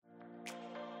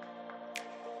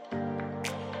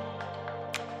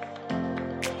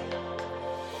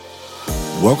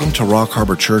Welcome to Rock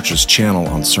Harbor Church's channel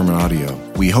on Sermon Audio.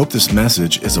 We hope this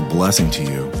message is a blessing to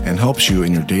you and helps you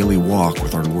in your daily walk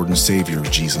with our Lord and Savior,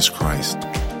 Jesus Christ.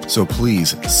 So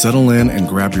please settle in and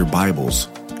grab your Bibles.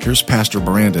 Here's Pastor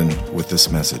Brandon with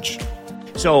this message.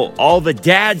 So all the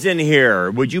dads in here,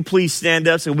 would you please stand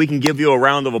up so we can give you a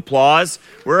round of applause?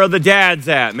 Where are the dads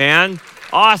at, man?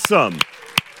 Awesome.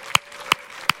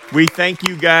 We thank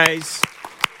you guys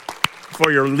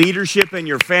for your leadership and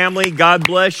your family. God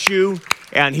bless you.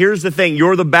 And here's the thing,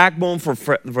 you're the backbone for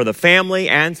the family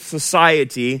and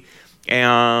society,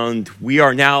 and we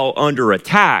are now under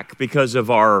attack because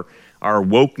of our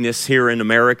wokeness here in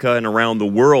America and around the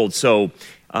world. So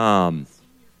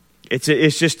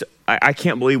it's just, I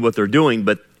can't believe what they're doing,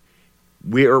 but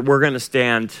we're going to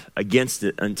stand against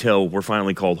it until we're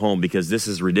finally called home, because this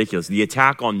is ridiculous. The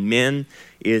attack on men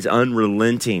is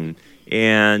unrelenting.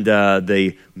 And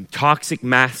the toxic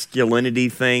masculinity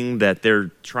thing that they're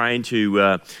trying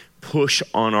to push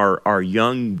on our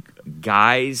young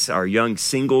guys, our young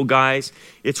single guys,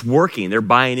 it's working. They're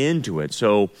buying into it.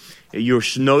 So you're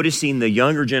noticing the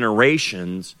younger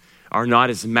generations are not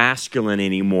as masculine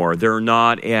anymore. They're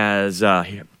not as...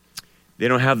 They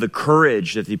don't have the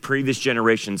courage that the previous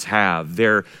generations have.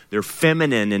 They're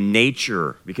feminine in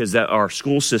nature because our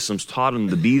school systems taught them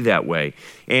to be that way.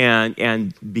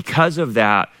 And because of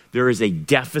that, there is a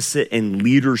deficit in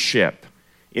leadership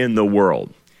in the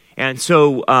world. And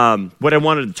so what I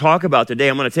wanted to talk about today,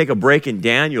 I'm going to take a break in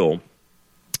Daniel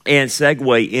and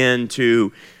segue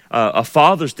into a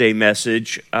Father's Day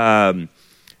message. And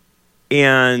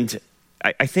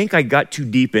I think I got too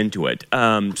deep into it.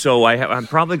 So I'm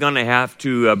probably going to have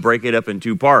to break it up in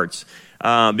two parts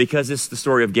because it's the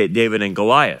story of David and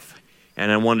Goliath.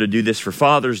 And I wanted to do this for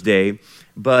Father's Day.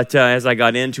 But as I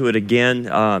got into it again,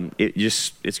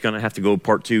 it's going to have to go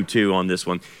part two too on this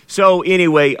one. So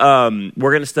anyway, we're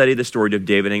going to study the story of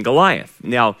David and Goliath.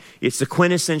 Now, it's the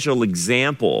quintessential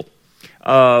example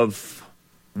of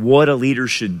what a leader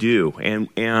should do.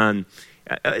 And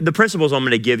the principles I'm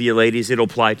going to give you, ladies, it'll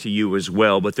apply to you as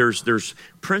well. But there's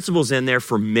principles in there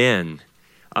for men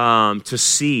to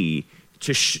see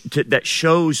that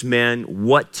shows men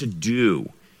what to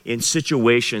do in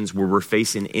situations where we're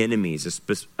facing enemies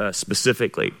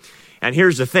specifically. And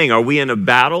here's the thing: are we in a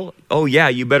battle? Oh yeah,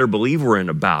 you better believe we're in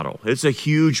a battle. It's a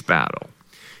huge battle.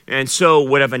 And so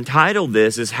what I've entitled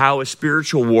this is how a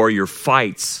spiritual warrior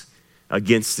fights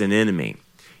against an enemy.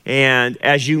 And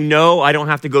as you know, I don't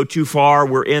have to go too far.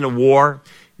 We're in a war.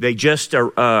 They just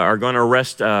are going to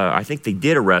arrest, I think they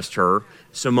did arrest her,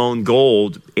 Simone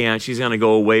Gold, and she's going to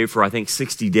go away for, I think,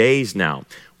 60 days now.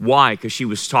 Why? Because she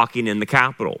was talking in the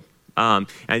Capitol. And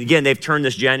again, they've turned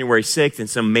this January 6th into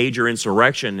some major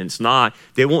insurrection. And it's not.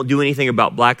 They won't do anything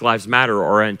about Black Lives Matter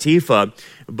or Antifa,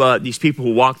 but these people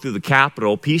who walked through the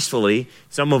Capitol peacefully,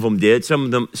 some of them did. Some of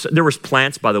them, there was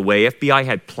plants, by the way. FBI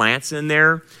had plants in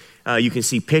there. You can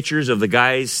see pictures of the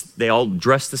guys. They all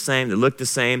dressed the same. They looked the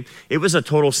same. It was a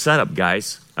total setup,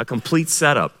 guys, a complete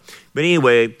setup. But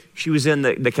anyway, she was in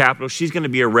the Capitol. She's going to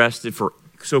be arrested for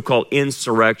so-called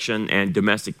insurrection and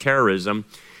domestic terrorism.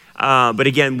 But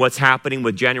again, what's happening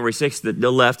with January 6th,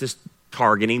 the left is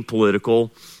targeting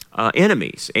political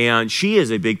enemies. And she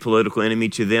is a big political enemy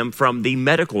to them from the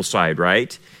medical side,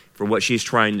 right, for what she's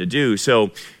trying to do.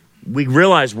 So we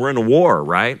realize we're in a war,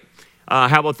 right?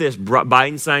 How about this?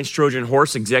 Biden signs Trojan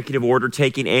horse executive order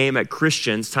taking aim at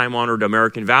Christians' time-honored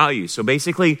American values. So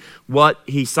basically what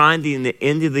he signed in the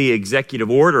end of the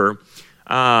executive order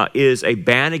is a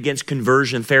ban against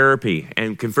conversion therapy.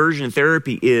 And conversion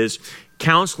therapy is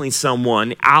counseling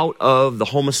someone out of the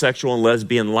homosexual and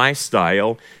lesbian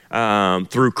lifestyle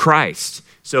through Christ.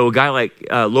 So a guy like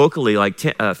locally, like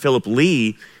Philip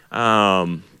Lee,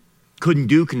 couldn't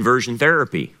do conversion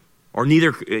therapy. Or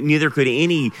neither could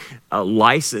any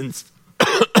licensed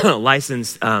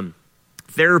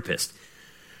therapist.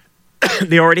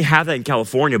 They already have that in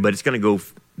California, but it's going to go.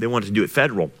 They want to do it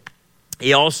federal.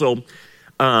 He also,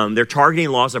 they're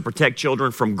targeting laws that protect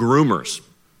children from groomers,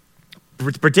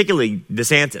 particularly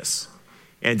DeSantis.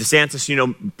 And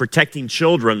DeSantis, protecting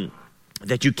children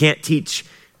that you can't teach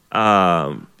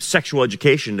sexual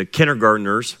education to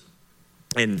kindergartners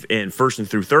and first and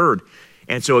through third.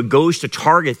 And so it goes to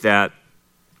target that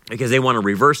because they want to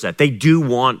reverse that. They do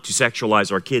want to sexualize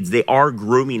our kids. They are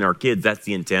grooming our kids. That's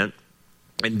the intent.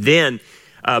 And then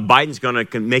Biden's going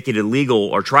to make it illegal,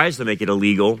 or tries to make it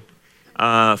illegal,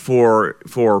 for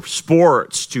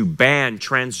sports to ban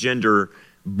transgender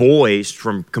boys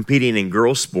from competing in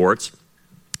girls' sports.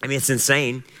 I mean, it's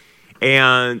insane.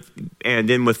 And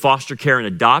then with foster care and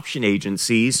adoption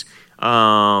agencies,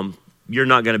 you're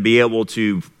not going to be able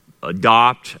to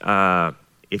adopt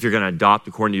if you're going to adopt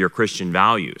according to your Christian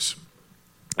values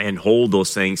and hold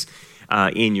those things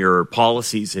in your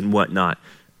policies and whatnot.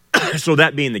 So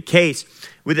that being the case,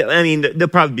 there'll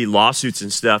probably be lawsuits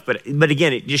and stuff, but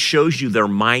again, it just shows you their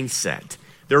mindset.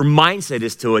 Their mindset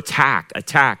is to attack.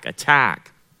 How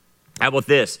about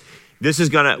this?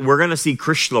 We're gonna see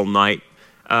Kristallnacht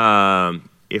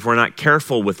if we're not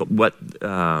careful with what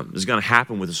is going to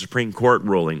happen with the Supreme Court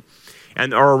ruling.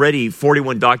 And there are already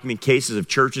 41 documented cases of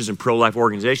churches and pro-life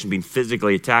organizations being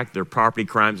physically attacked, their property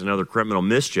crimes and other criminal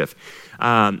mischief.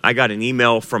 I got an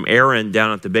email from Aaron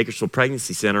down at the Bakersfield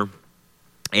Pregnancy Center,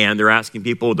 and they're asking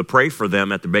people to pray for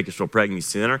them at the Bakersfield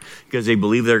Pregnancy Center because they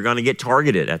believe they're going to get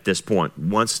targeted at this point.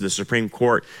 Once the Supreme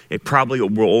Court, it probably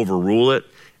will overrule it,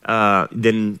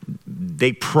 then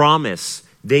they promise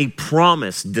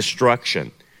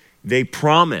destruction. They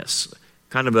promise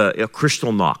kind of a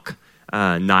Kristallnacht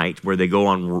night where they go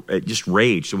on just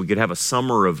rage. So we could have a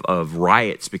summer of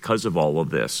riots because of all of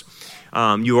this.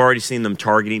 You've already seen them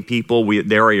targeting people.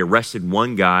 They already arrested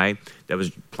one guy that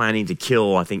was planning to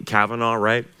kill, I think, Kavanaugh,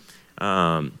 right?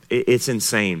 It's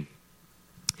insane.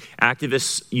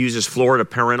 Activists uses Florida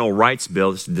parental rights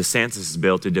bill, this is DeSantis'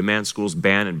 bill, to demand schools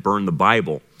ban and burn the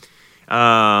Bible.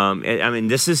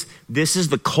 This is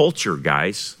the culture,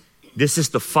 guys. This is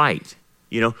the fight.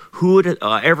 Who would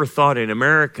ever thought in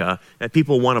America that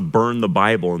people want to burn the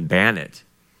Bible and ban it?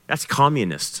 That's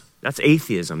communist. That's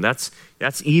atheism. That's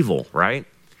evil, right?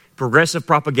 Progressive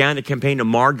propaganda campaign to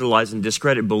marginalize and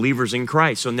discredit believers in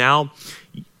Christ. So now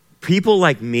people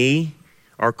like me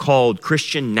are called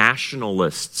Christian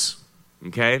nationalists,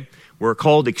 okay? We're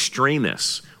called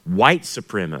extremists, white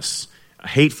supremacists,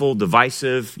 hateful,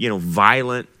 divisive,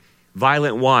 violent.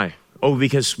 Violent, why? Oh,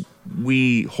 because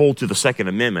we hold to the Second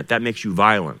Amendment. That makes you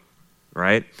violent,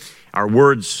 right? Our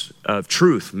words of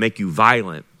truth make you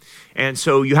violent. And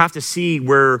so you have to see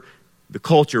where the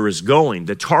culture is going.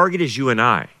 The target is you and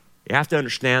I. You have to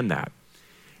understand that.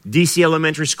 DC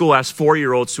Elementary School asked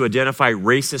 4-year-olds to identify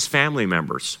racist family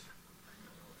members.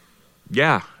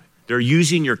 Yeah, they're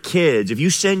using your kids. If you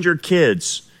send your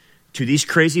kids to these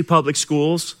crazy public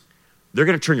schools, they're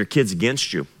going to turn your kids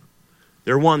against you.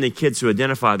 They're wanting the kids to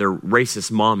identify their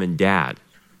racist mom and dad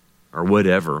or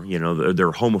whatever,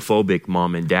 their homophobic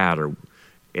mom and dad, or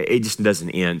it just doesn't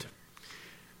end.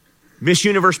 Miss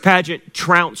Universe pageant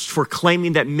trounced for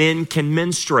claiming that men can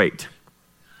menstruate.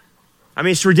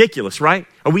 It's ridiculous, right?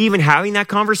 Are we even having that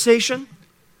conversation?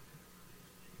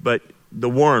 But the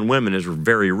war on women is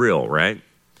very real, right?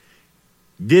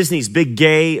 Disney's Big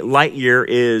Gay Lightyear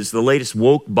is the latest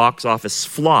woke box office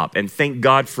flop, and thank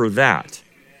God for that.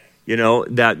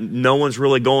 That no one's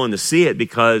really going to see it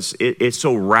because it's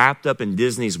so wrapped up in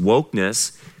Disney's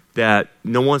wokeness that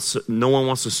no one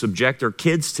wants to subject their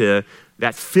kids to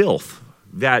that filth.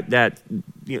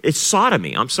 It's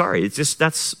sodomy. I'm sorry. It's just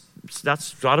that's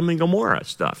Sodom and Gomorrah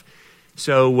stuff.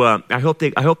 So I hope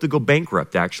they go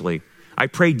bankrupt. Actually, I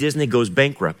pray Disney goes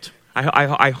bankrupt.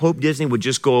 I hope Disney would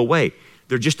just go away.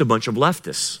 They're just a bunch of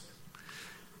leftists.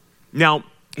 Now,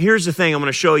 here's the thing I'm going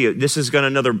to show you. This is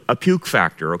a puke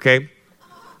factor, okay?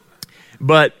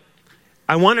 But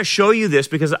I want to show you this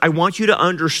because I want you to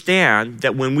understand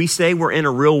that when we say we're in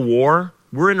a real war,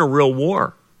 we're in a real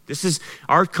war.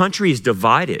 Our country is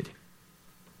divided.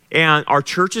 And our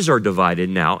churches are divided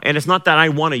now. And it's not that I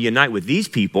want to unite with these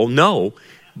people, no.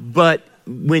 But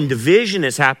when division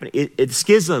is happening, it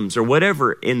schisms or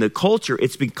whatever in the culture,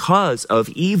 it's because of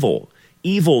evil.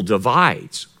 Evil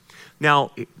divides.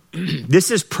 Now,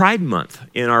 this is Pride Month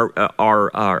in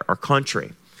our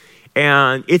country.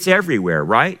 And it's everywhere,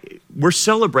 right? We're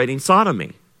celebrating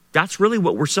sodomy. That's really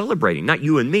what we're celebrating. Not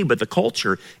you and me, but the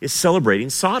culture is celebrating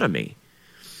sodomy.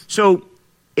 So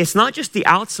it's not just the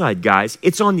outside, guys.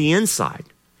 It's on the inside.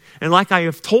 And like I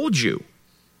have told you,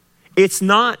 it's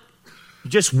not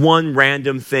just one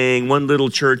random thing, one little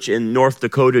church in North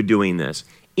Dakota doing this.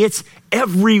 It's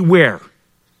everywhere.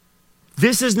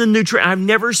 This is the new trend. I've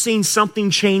never seen something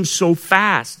change so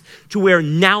fast to where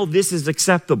now this is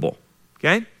acceptable.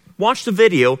 Okay? Watch the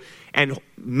video and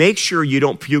make sure you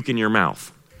don't puke in your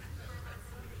mouth.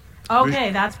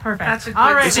 Okay, that's perfect.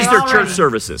 All right. This is their church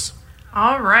services.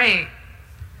 All right.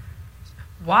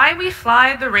 Why we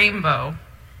fly the rainbow.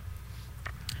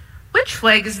 Which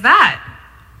flag is that?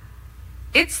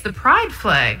 It's the pride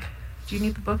flag. Do you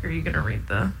need the book or are you going to read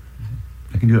the...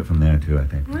 I can do it from there too, I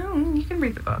think. Well, you can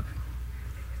read the book.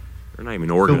 They're not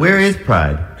even organized. So where is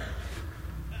pride?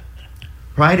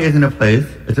 Pride isn't a place,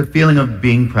 it's a feeling of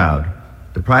being proud.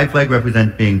 The pride flag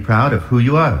represents being proud of who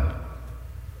you are.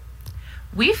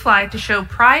 We fly to show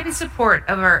pride and support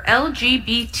of our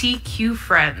LGBTQ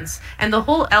friends and the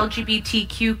whole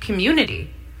LGBTQ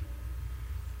community.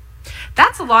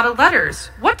 That's a lot of letters.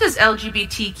 What does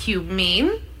LGBTQ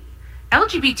mean?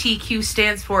 LGBTQ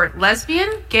stands for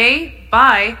lesbian, gay,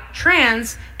 bi,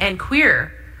 trans, and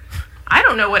queer. I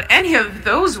don't know what any of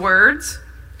those words.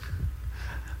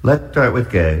 Let's start with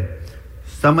gay.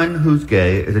 Someone who's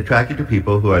gay is attracted to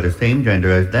people who are the same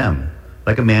gender as them,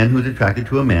 like a man who's attracted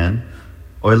to a man,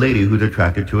 or a lady who's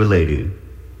attracted to a lady.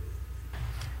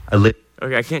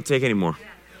 Okay, I can't take any more.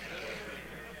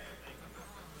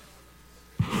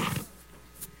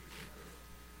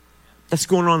 That's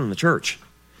going on in the church.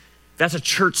 That's a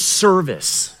church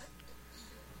service.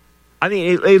 I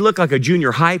mean, it looked like a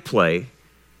junior high play,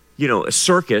 a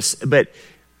circus, but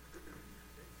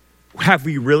have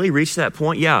we really reached that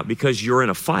point? Yeah, because you're in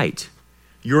a fight.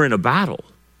 You're in a battle.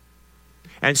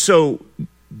 And so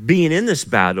being in this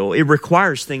battle, it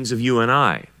requires things of you and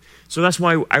I. So that's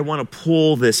why I want to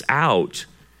pull this out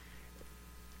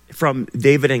from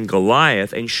David and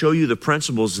Goliath and show you the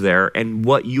principles there and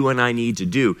what you and I need to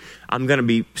do. I'm going to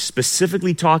be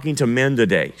specifically talking to men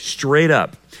today, straight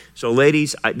up. So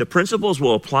ladies, the principles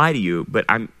will apply to you, but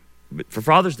for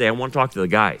Father's Day, I want to talk to the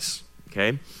guys,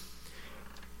 okay?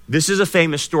 This is a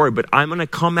famous story, but I'm going to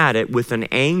come at it with an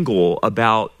angle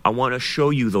about, I want to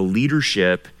show you the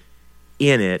leadership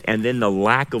in it and then the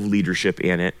lack of leadership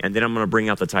in it, and then I'm going to bring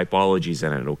out the typologies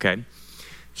in it, okay?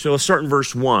 So let's start in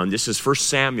verse 1. This is 1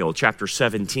 Samuel chapter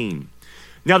 17.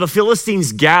 Now the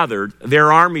Philistines gathered their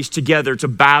armies together to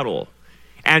battle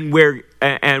and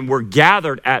were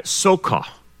gathered at Socoh,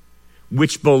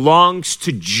 which belongs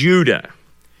to Judah.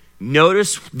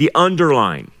 Notice the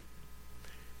underline.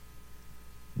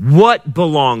 What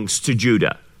belongs to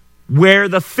Judah? Where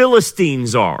the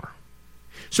Philistines are.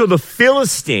 So the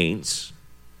Philistines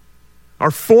are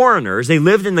foreigners. They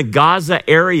lived in the Gaza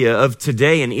area of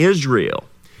today in Israel.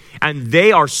 And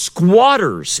they are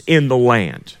squatters in the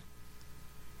land.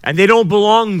 And they don't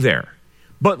belong there.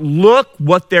 But look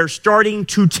what they're starting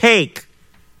to take.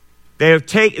 They're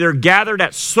gathered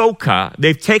at Socoh.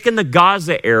 They've taken the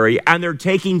Gaza area and they're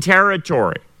taking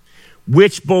territory,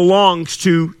 which belongs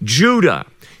to Judah.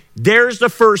 There's the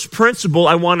first principle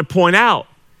I want to point out.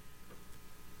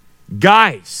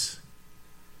 Guys,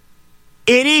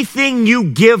 anything you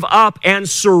give up and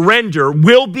surrender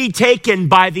will be taken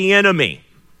by the enemy.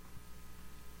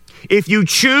 If you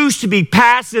choose to be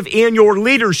passive in your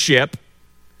leadership,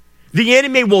 the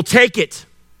enemy will take it.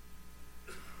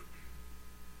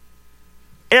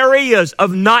 Areas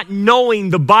of not knowing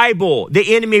the Bible,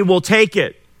 the enemy will take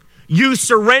it. You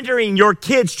surrendering your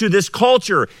kids to this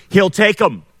culture, he'll take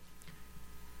them.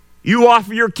 You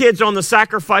offer your kids on the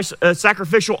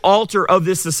sacrificial altar of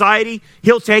this society,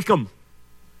 he'll take them.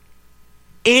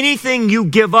 Anything you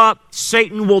give up,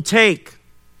 Satan will take.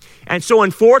 And so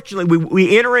unfortunately,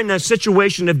 we enter in a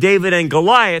situation of David and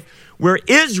Goliath where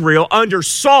Israel, under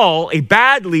Saul, a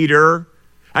bad leader,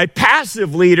 a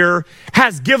passive leader,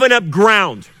 has given up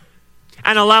ground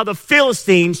and allowed the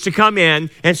Philistines to come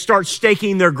in and start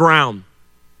staking their ground.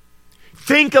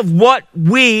 Think of what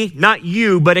we, not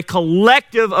you, but a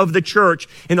collective of the church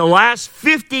in the last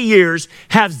 50 years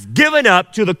has given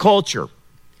up to the culture,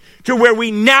 to where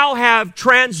we now have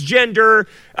transgender,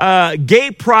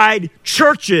 gay pride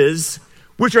churches,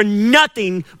 which are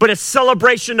nothing but a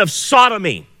celebration of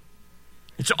sodomy.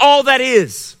 It's all that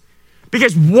is.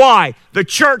 Because why? The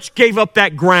church gave up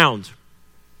that ground.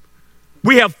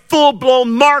 We have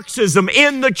full-blown Marxism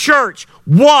in the church.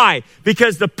 Why?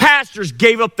 Because the pastors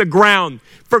gave up the ground.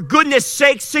 For goodness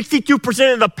sake,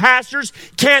 62% of the pastors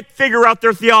can't figure out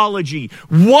their theology.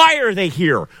 Why are they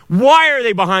here? Why are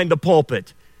they behind the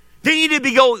pulpit? They need to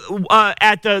be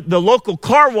at the local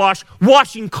car wash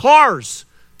washing cars.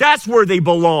 That's where they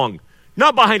belong,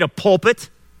 not behind a pulpit.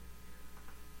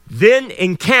 Then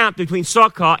encamped between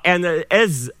Socoh and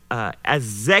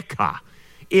Azekah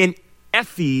in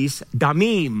Ephes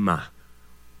Damim,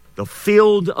 the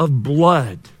field of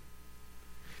blood.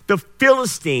 The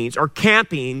Philistines are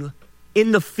camping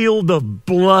in the field of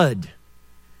blood.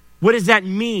 What does that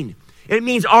mean? It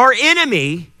means our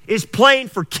enemy is playing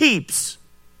for keeps.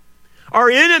 Our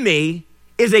enemy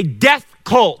is a death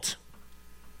cult.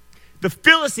 The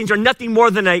Philistines are nothing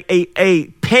more than a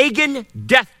pagan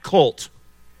death cult.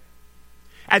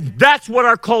 And that's what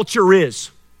our culture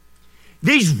is.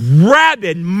 These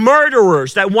rabid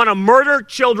murderers that want to murder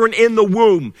children in the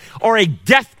womb are a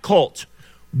death cult.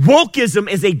 Wokeism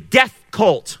is a death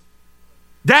cult.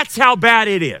 That's how bad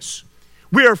it is.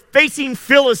 We are facing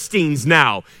Philistines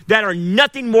now that are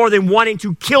nothing more than wanting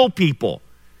to kill people.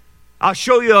 I'll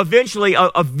show you eventually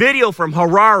a video from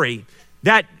Harari,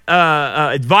 that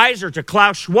advisor to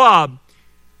Klaus Schwab.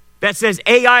 that says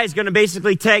AI is going to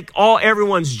basically take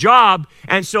everyone's job.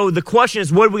 And so the question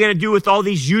is, what are we going to do with all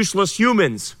these useless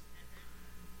humans?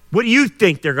 What do you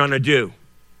think they're going to do?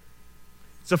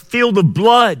 It's a field of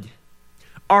blood.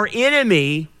 Our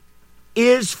enemy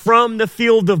is from the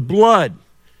field of blood.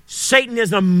 Satan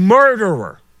is a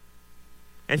murderer,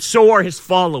 and so are his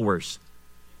followers.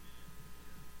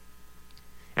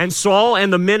 And Saul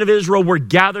and the men of Israel were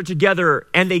gathered together,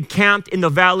 and they camped in the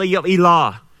valley of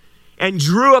Elah and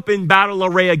drew up in battle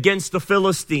array against the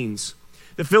Philistines.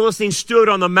 The Philistines stood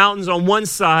on the mountains on one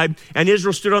side, and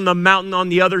Israel stood on the mountain on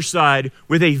the other side,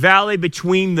 with a valley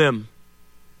between them.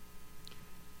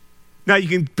 Now, you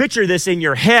can picture this in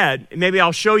your head. Maybe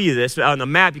I'll show you this on the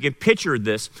map. You can picture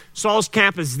this. Saul's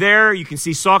camp is there. You can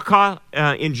see Socoh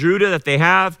in Judah that they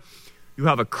have. You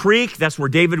have a creek. That's where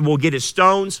David will get his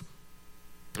stones.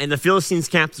 And the Philistines'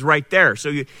 camp is right there.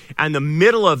 And the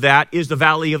middle of that is the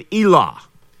valley of Elah.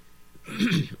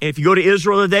 And if you go to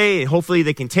Israel today, and hopefully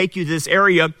they can take you to this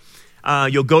area,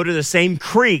 you'll go to the same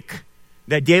creek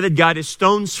that David got his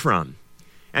stones from.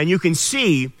 And you can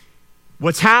see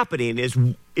what's happening is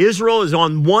Israel is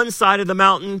on one side of the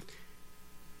mountain,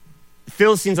 the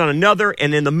Philistines on another,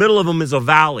 and in the middle of them is a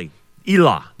valley,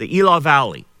 Elah, the Elah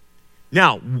Valley.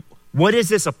 Now, what is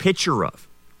this a picture of?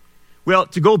 Well,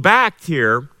 to go back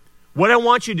here, what I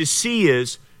want you to see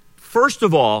is, first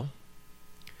of all,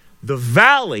 the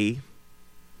valley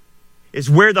is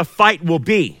where the fight will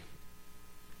be.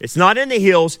 It's not in the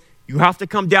hills. You have to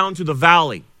come down to the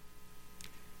valley.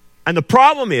 And the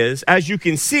problem is, as you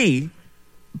can see,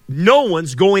 no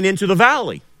one's going into the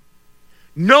valley.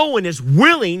 No one is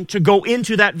willing to go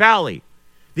into that valley.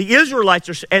 The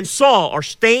Israelites and Saul are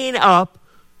staying up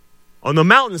on the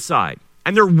mountainside,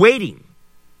 and they're waiting.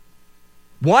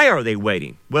 Why are they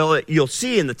waiting? Well, you'll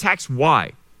see in the text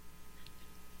why.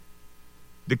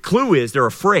 The clue is they're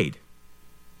afraid.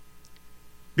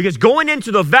 Because going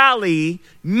into the valley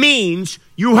means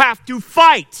you have to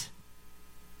fight.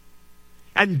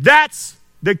 And that's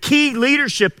the key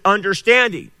leadership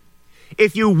understanding.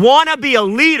 If you want to be a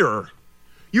leader,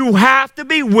 you have to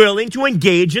be willing to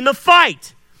engage in the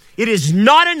fight. It is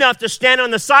not enough to stand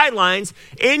on the sidelines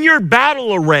in your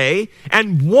battle array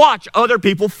and watch other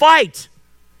people fight.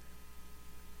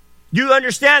 You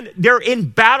understand? They're in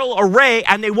battle array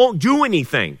and they won't do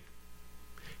anything.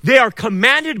 They are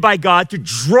commanded by God to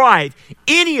drive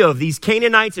any of these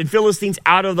Canaanites and Philistines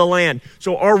out of the land.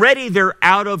 So already they're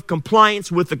out of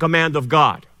compliance with the command of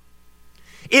God.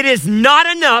 It is not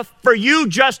enough for you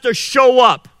just to show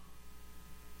up.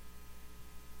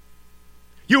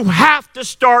 You have to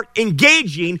start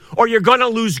engaging or you're going to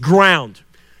lose ground.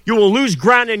 You will lose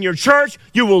ground in your church.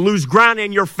 You will lose ground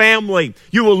in your family.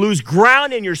 You will lose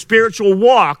ground in your spiritual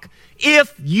walk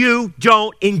if you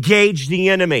don't engage the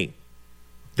enemy.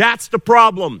 That's the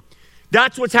problem.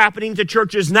 That's what's happening to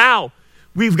churches now.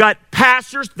 We've got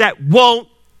pastors that won't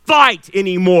fight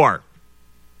anymore.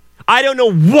 I don't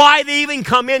know why they even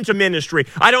come into ministry.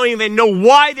 I don't even know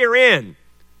why they're in.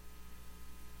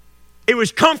 It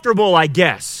was comfortable, I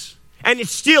guess. And it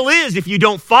still is if you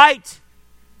don't fight.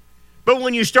 But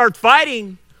when you start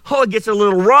fighting, it gets a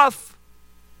little rough.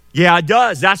 Yeah, it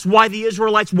does. That's why the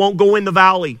Israelites won't go in the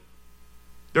valley.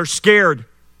 They're scared.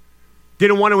 They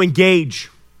don't want to engage.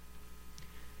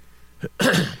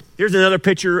 Here's another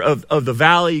picture of the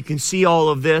valley. You can see all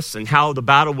of this and how the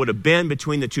battle would have been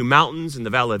between the two mountains in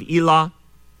the valley of Elah.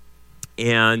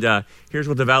 And here's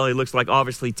what the valley looks like,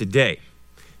 obviously, today.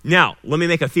 Now, let me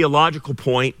make a theological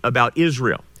point about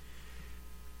Israel.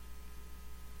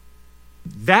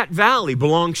 That valley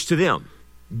belongs to them.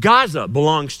 Gaza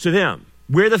belongs to them.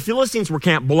 Where the Philistines were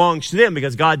camped belongs to them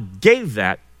because God gave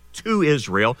that to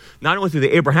Israel, not only through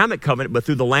the Abrahamic covenant, but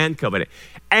through the land covenant.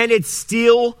 And it's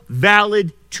still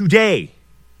valid today.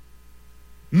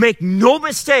 Make no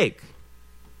mistake.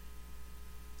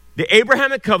 The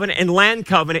Abrahamic covenant and land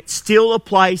covenant still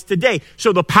applies today.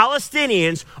 So the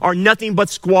Palestinians are nothing but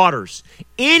squatters.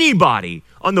 Anybody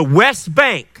on the West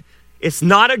Bank, it's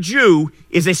not a Jew,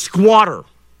 is a squatter.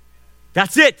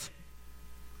 That's it.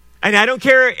 And I don't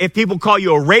care if people call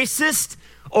you a racist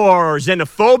or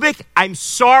xenophobic. I'm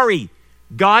sorry.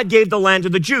 God gave the land to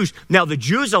the Jews. Now, the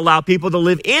Jews allow people to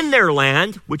live in their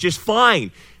land, which is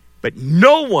fine. But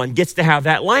no one gets to have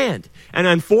that land. And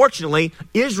unfortunately,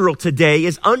 Israel today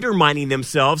is undermining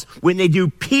themselves when they do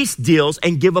peace deals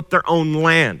and give up their own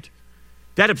land.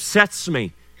 That upsets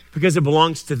me because it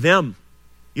belongs to them.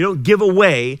 You don't give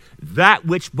away that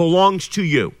which belongs to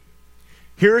you.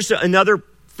 Here's another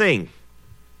thing.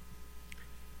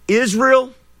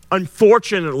 Israel,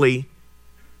 unfortunately,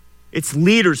 its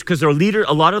leaders, because a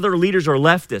lot of their leaders are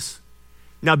leftists,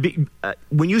 Now,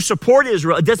 when you support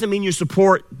Israel, it doesn't mean you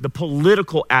support the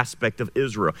political aspect of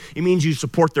Israel. It means you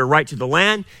support their right to the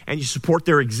land and you support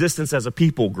their existence as a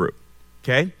people group,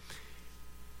 okay?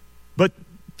 But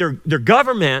their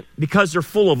government, because they're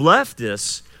full of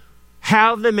leftists,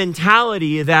 have the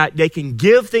mentality that they can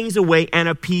give things away and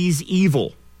appease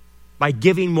evil by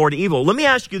giving more to evil. Let me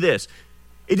ask you this.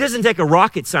 It doesn't take a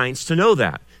rocket science to know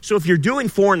that. So if you're doing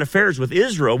foreign affairs with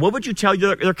Israel, what would you tell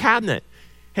their cabinet?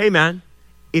 Hey, man,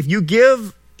 if you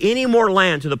give any more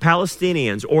land to the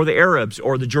Palestinians or the Arabs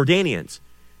or the Jordanians,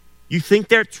 you think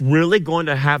that's really going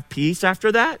to have peace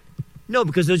after that? No,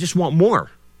 because they just want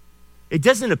more. It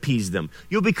doesn't appease them.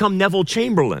 You'll become Neville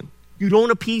Chamberlain. You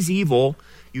don't appease evil,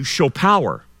 you show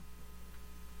power.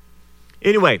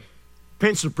 Anyway,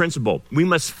 principle. We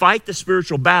must fight the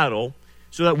spiritual battle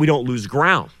so that we don't lose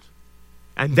ground.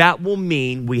 And that will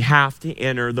mean we have to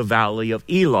enter the valley of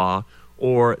Elah,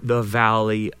 or the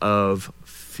valley of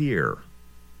fear.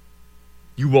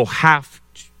 You will have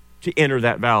to enter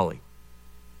that valley.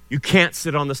 You can't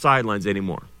sit on the sidelines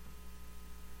anymore.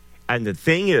 And the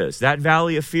thing is, that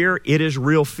valley of fear, it is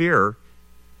real fear,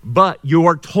 but you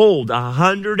are told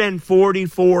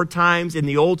 144 times in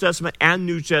the Old Testament and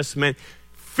New Testament,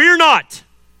 fear not.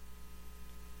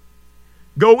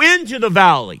 Go into the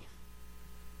valley.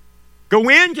 Go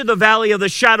into the valley of the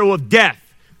shadow of death.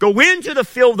 Go into the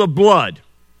field of blood.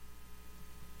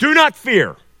 Do not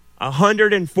fear.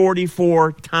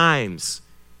 144 times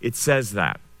it says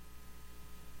that.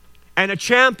 And a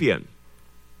champion.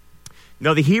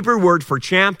 Now, the Hebrew word for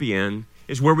champion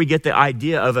is where we get the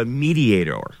idea of a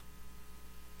mediator.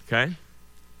 Okay?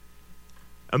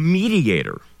 A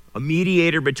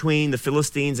mediator between the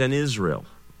Philistines and Israel.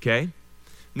 Okay?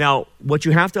 Now, what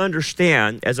you have to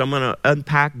understand, as I'm going to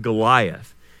unpack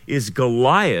Goliath is a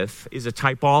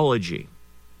typology.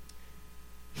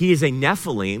 He is a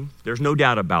Nephilim, there's no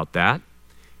doubt about that,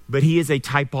 but he is a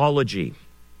typology.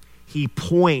 He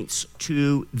points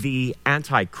to the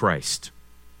Antichrist,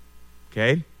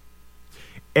 okay?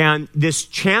 And this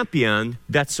champion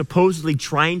that's supposedly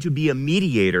trying to be a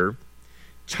mediator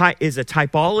is a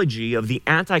typology of the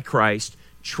Antichrist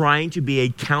trying to be a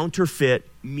counterfeit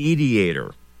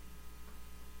mediator.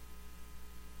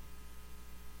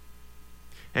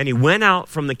 And he went out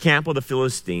from the camp of the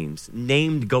Philistines,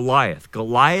 named Goliath.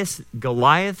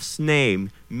 Goliath's name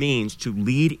means to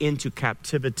lead into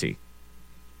captivity.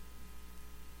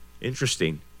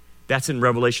 Interesting. That's in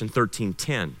Revelation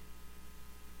 13:10.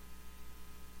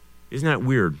 Isn't that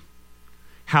weird?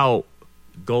 How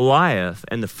Goliath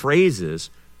and the phrases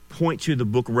point to the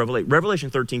book of Revelation. Revelation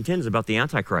 13:10 is about the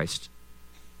Antichrist.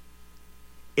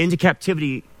 Into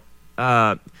captivity,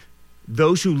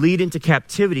 those who lead into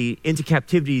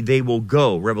captivity they will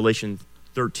go. Revelation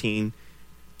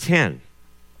 13:10.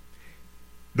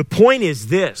 The point is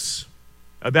this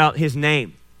about his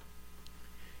name.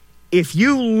 If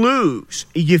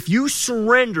you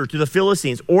surrender to the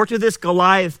Philistines or to this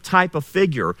Goliath type of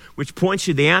figure, which points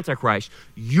to the Antichrist,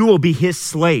 you will be his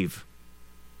slave.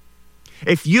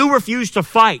 If you refuse to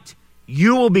fight,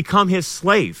 you will become his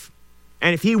slave.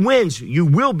 And if he wins, you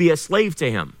will be a slave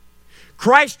to him.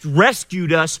 Christ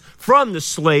rescued us from the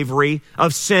slavery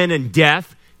of sin and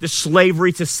death, the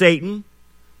slavery to Satan.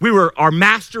 Our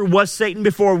master was Satan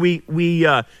before we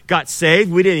got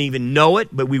saved. We didn't even know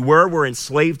it, but we're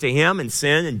enslaved to him in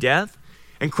sin and death.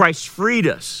 And Christ freed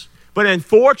us. But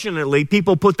unfortunately,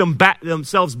 people put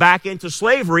themselves back into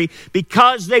slavery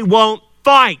because they won't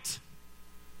fight.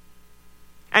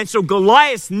 And so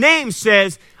Goliath's name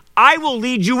says, I will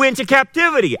lead you into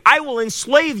captivity. I will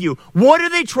enslave you. What are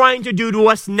they trying to do to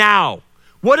us now?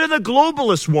 What do the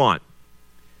globalists want?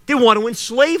 They want to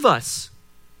enslave us.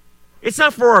 It's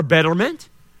not for our betterment.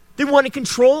 They want to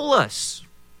control us.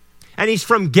 And he's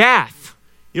from Gath.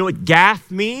 You know what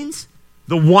Gath means?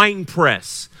 The wine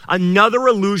press. Another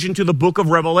allusion to the book of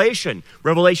Revelation.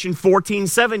 Revelation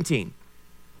 14:17.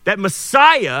 That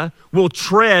Messiah will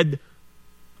tread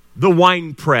the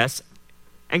wine press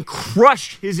and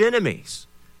crush his enemies.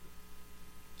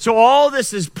 So all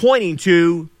this is pointing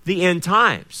to the end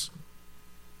times.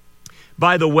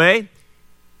 By the way,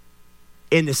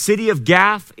 in the city of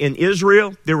Gath in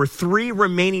Israel, there were 3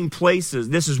 remaining places.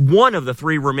 This is one of the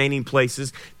 3 remaining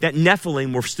places that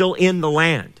Nephilim were still in the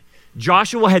land.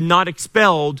 Joshua had not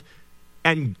expelled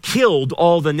and killed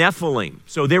all the Nephilim.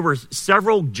 So there were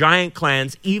several giant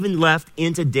clans even left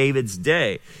into David's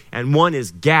day. And one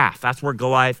is Gath. That's where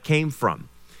Goliath came from.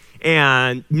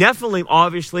 And Nephilim,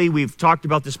 obviously, we've talked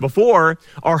about this before,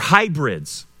 are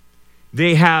hybrids.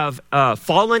 They have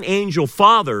fallen angel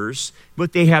fathers,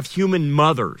 but they have human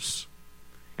mothers.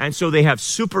 And so they have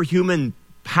superhuman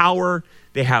power,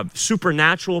 They have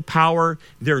supernatural power.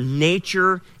 Their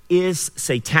nature is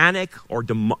satanic or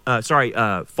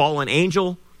fallen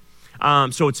angel.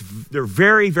 So they're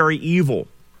very, very evil.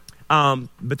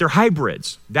 But they're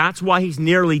hybrids. That's why he's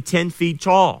nearly 10 feet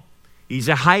tall. He's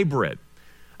a hybrid.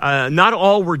 Not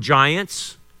all were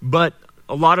giants, but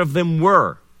a lot of them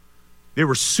were. They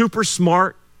were super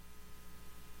smart,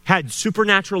 had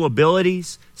supernatural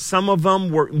abilities. Some of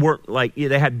them were like,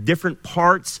 they had different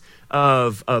parts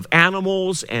of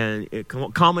animals and a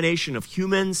combination of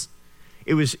humans.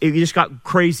 It just got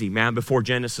crazy, man, before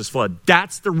Genesis flood.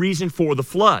 That's the reason for the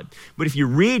flood. But if you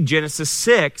read Genesis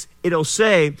 6, it'll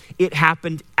say it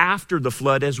happened after the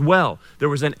flood as well. There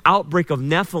was an outbreak of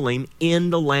Nephilim in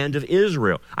the land of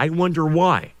Israel. I wonder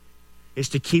why. It's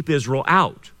to keep Israel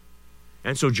out.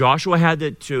 And so Joshua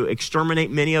had to exterminate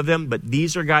many of them, but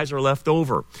these guys are left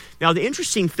over. Now, the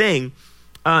interesting thing,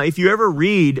 if you ever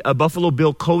read Buffalo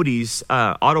Bill Cody's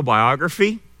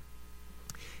autobiography,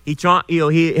 he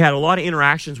had a lot of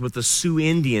interactions with the Sioux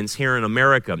Indians here in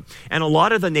America. And a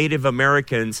lot of the Native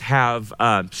Americans have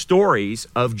stories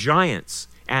of giants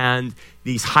and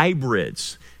these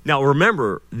hybrids. Now,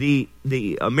 remember, the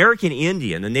American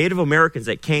Indian, the Native Americans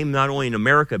that came not only in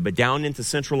America, but down into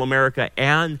Central America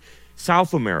and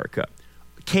South America,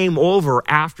 came over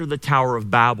after the Tower of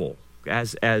Babel.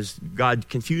 As God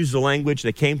confused the language,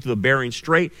 they came to the Bering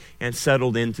Strait and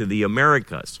settled into the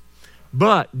Americas.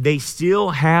 But they still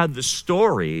had the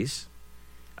stories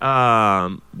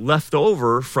left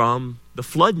over from the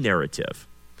flood narrative.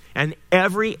 And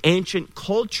every ancient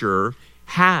culture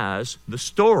has the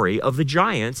story of the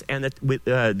giants, and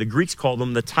the Greeks call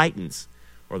them the Titans,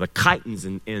 or the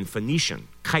Chitons in Phoenician.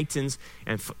 Chitons,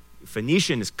 and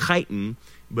Phoenician is chiton,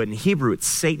 but in Hebrew it's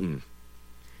Satan.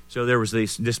 So there was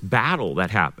this battle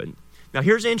that happened. Now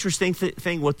here's an interesting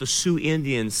thing what the Sioux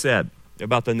Indians said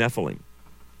about the Nephilim.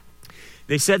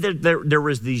 They said that there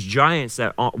was these giants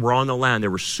that were on the land. They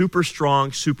were super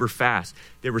strong, super fast.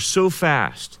 They were so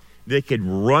fast they could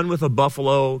run with a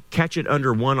buffalo, catch it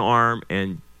under one arm,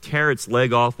 and tear its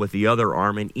leg off with the other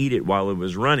arm and eat it while it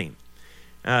was running.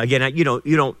 Again, you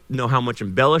don't know how much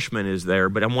embellishment is there,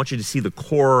 but I want you to see the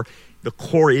core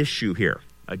issue here.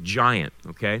 A giant,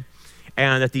 okay?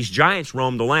 And that these giants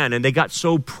roamed the land, and they got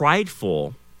so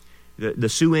prideful. The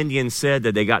Sioux Indians said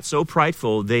that they got so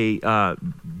prideful they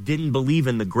didn't believe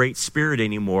in the Great Spirit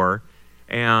anymore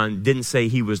and didn't say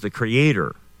he was the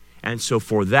creator. And so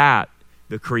for that,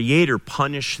 the creator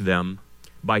punished them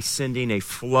by sending a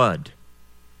flood.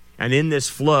 And in this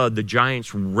flood, the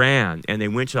giants ran and they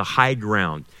went to high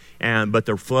ground. But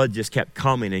the flood just kept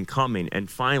coming and coming. And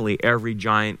finally, every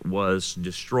giant was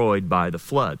destroyed by the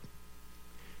flood.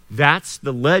 That's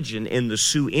the legend in the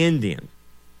Sioux Indian.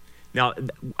 Now,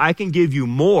 I can give you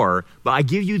more, but I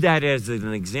give you that as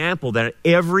an example that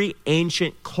every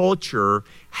ancient culture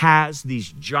has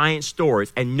these giant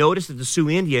stories. And notice that the Sioux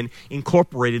Indian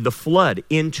incorporated the flood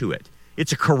into it.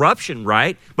 It's a corruption,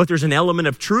 right? But there's an element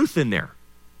of truth in there.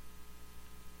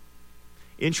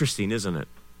 Interesting, isn't it?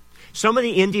 Some of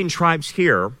the Indian tribes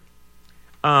here,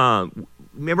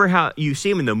 remember how you see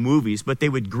them in the movies, but they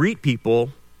would greet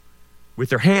people with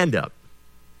their hand up.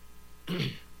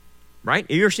 Right?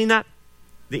 Have you ever seen that?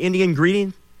 The Indian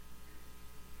greeting?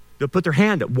 They'll put their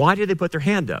hand up. Why do they put their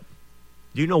hand up?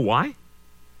 Do you know why?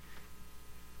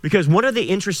 Because one of the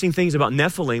interesting things about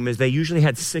Nephilim is they usually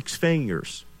had 6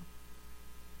 fingers.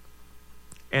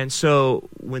 And so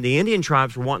when the Indian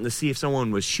tribes were wanting to see if someone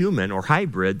was human or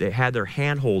hybrid, they had their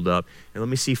hand hold up, and let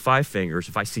me see 5 fingers.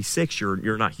 If I see 6,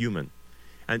 you're not human.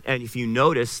 And if you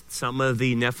notice, some of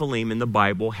the Nephilim in the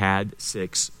Bible had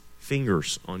 6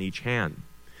 fingers on each hand.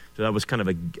 So that was kind of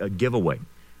a giveaway.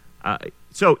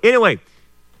 So anyway,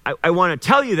 I want to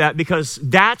tell you that because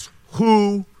that's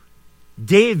who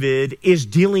David is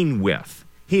dealing with.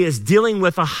 He is dealing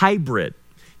with a hybrid.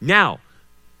 Now,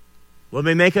 let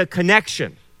me make a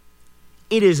connection.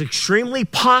 It is extremely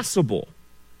possible,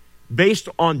 based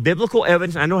on biblical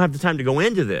evidence, I don't have the time to go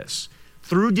into this,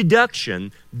 through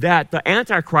deduction, that the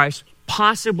Antichrist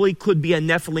possibly could be a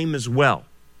Nephilim as well.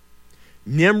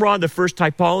 Nimrod, the first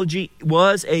typology,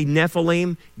 was a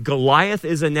Nephilim. Goliath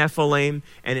is a Nephilim.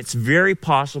 And it's very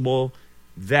possible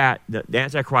that the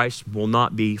Antichrist will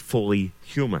not be fully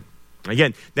human.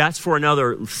 Again, that's for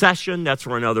another session. That's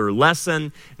for another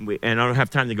lesson. And I don't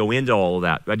have time to go into all of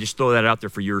that. I just throw that out there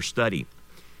for your study.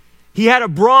 He had a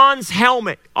bronze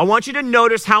helmet. I want you to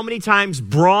notice how many times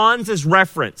bronze is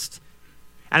referenced.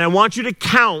 And I want you to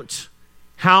count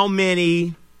how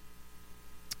many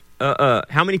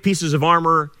pieces of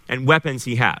armor and weapons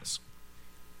he has.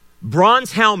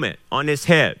 Bronze helmet on his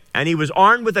head, and he was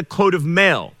armed with a coat of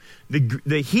mail.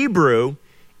 The Hebrew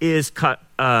is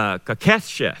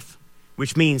kakesheth,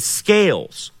 which means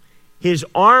scales. His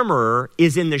armor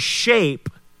is in the shape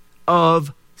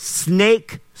of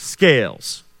snake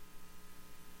scales.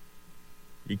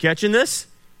 You catching this?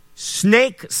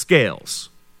 Snake scales.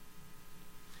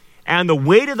 And the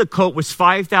weight of the coat was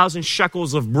 5,000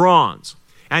 shekels of bronze.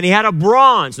 And he had a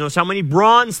bronze, notice how many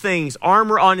bronze things,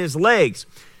 armor on his legs.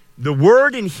 The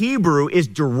word in Hebrew is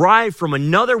derived from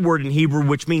another word in Hebrew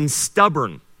which means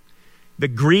stubborn. The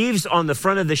greaves on the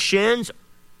front of the shins,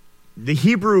 the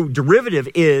Hebrew derivative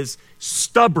is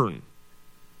stubborn.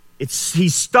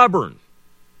 He's stubborn.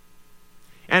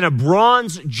 And a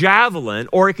bronze javelin,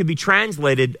 or it could be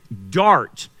translated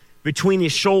dart, between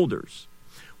his shoulders.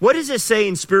 What does it say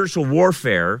in spiritual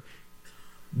warfare?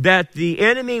 That the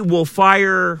enemy will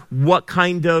fire what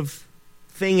kind of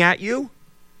thing at you?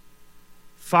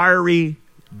 Fiery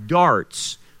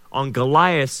darts. On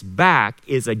Goliath's back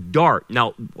is a dart.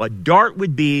 Now, a dart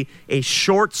would be a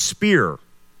short spear,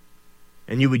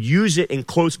 and you would use it in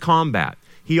close combat.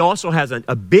 He also has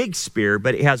a big spear,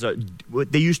 but it has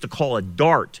what they used to call a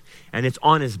dart, and it's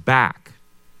on his back.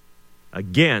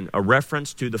 Again, a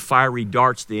reference to the fiery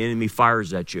darts the enemy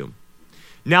fires at you.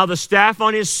 Now, the staff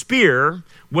on his spear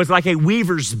was like a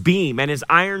weaver's beam, and his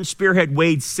iron spearhead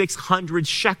weighed 600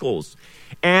 shekels,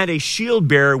 and a shield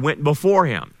bearer went before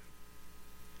him.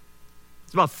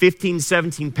 It's about 15,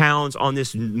 17 pounds on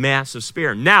this massive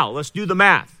spear. Now, let's do the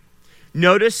math.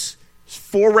 Notice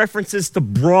 4 references to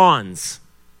bronze.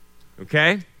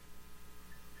 Okay?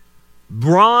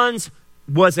 Bronze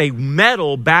was a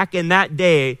metal back in that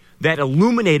day that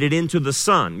illuminated into the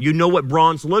sun. You know what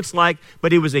bronze looks like,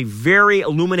 but it was a very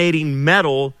illuminating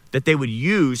metal that they would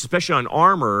use, especially on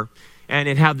armor, and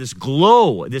it had this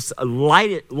glow, this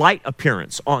light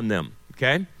appearance on them,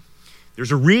 okay?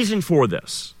 There's a reason for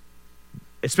this,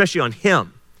 especially on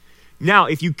him. Now,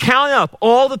 if you count up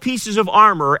all the pieces of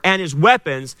armor and his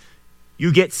weapons,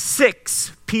 you get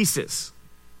 6 pieces,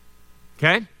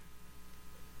 okay?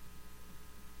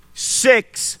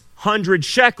 600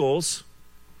 shekels,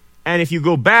 and if you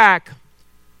go back,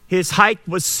 his height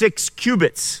was 6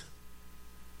 cubits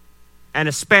and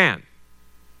a span.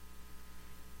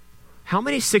 How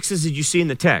many 6s did you see in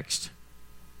the text?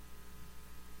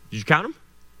 Did you count them?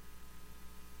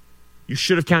 You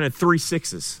should have counted 3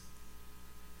 6s.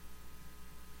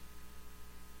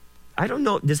 I don't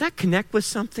know. Does that connect with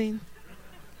something?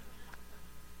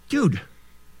 Dude,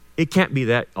 it can't be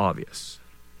that obvious.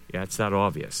 Yeah, it's that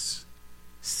obvious.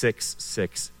 6,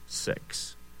 6,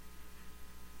 6.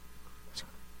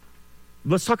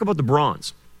 Let's talk about the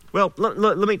bronze. Well,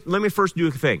 let me first do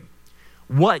a thing.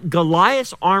 What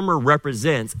Goliath's armor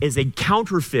represents is a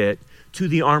counterfeit to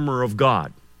the armor of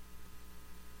God.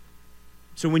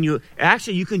 So when you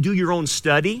can do your own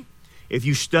study. If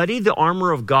you study the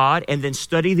armor of God and then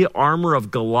study the armor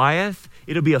of Goliath,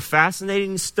 it'll be a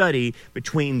fascinating study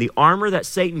between the armor that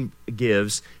Satan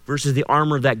gives versus the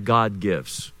armor that God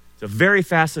gives. It's a very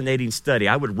fascinating study.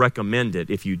 I would recommend it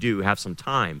if you do have some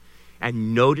time.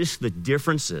 And notice the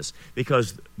differences,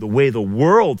 because the way the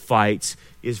world fights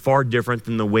is far different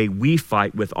than the way we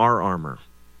fight with our armor.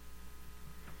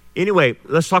 Anyway,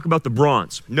 let's talk about the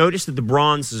bronze. Notice that the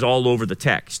bronze is all over the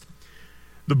text.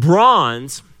 The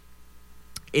bronze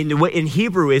in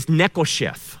Hebrew is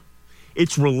nekosheth.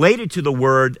 It's related to the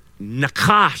word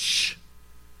nakash.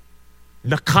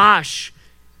 Nakash.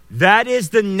 That is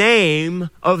the name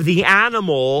of the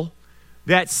animal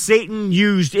that Satan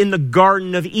used in the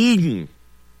Garden of Eden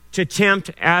to tempt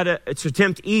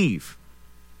Eve.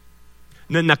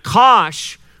 The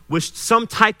nakash was some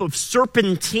type of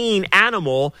serpentine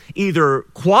animal, either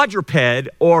quadruped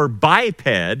or biped,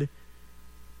 and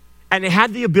it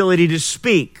had the ability to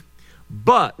speak.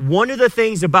 But one of the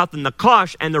things about the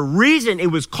nakash, and the reason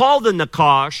it was called the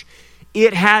nakash,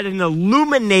 it had an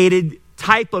illuminated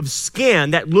type of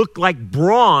skin that looked like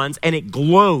bronze, and it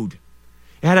glowed.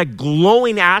 It had a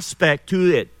glowing aspect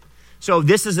to it. So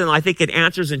this is, I think it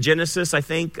answers in Genesis,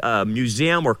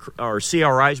 museum or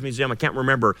CRI's museum, I can't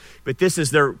remember, but this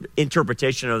is their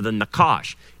interpretation of the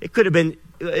nakash. It could have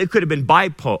been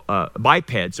biped,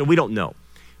 so we don't know.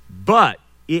 But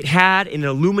it had an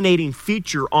illuminating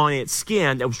feature on its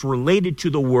skin that was related to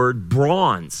the word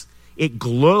bronze. It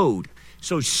glowed.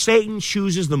 So Satan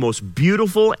chooses the most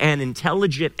beautiful and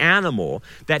intelligent animal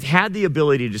that had the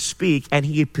ability to speak, and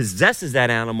he possesses that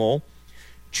animal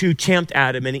to tempt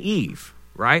Adam and Eve,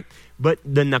 right? But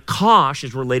the nakash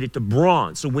is related to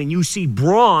bronze. So when you see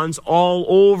bronze all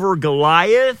over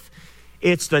Goliath,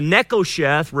 it's the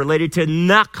nekosheth related to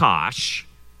nakash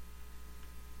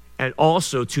and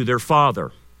also to their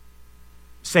father,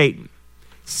 Satan.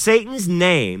 Satan's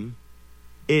name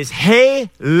is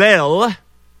Halel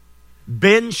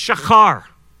ben Shachar.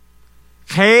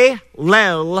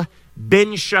 Halel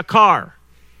ben Shachar.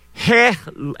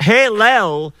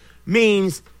 Halel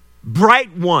means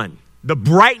bright one, the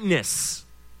brightness,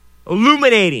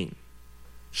 illuminating,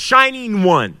 shining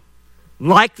one,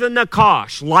 like the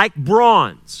Nakash, like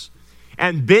bronze.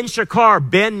 And Ben Shachar,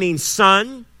 Ben means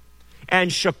son,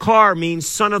 and Shachar means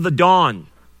son of the dawn.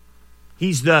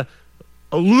 He's the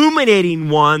illuminating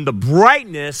one, the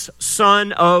brightness,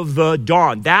 son of the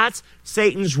dawn. That's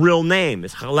Satan's real name.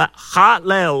 It's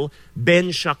Halel ben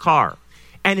Shachar.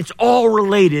 And it's all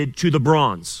related to the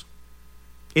bronze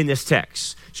in this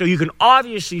text. So you can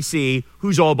obviously see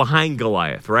who's all behind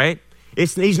Goliath, right?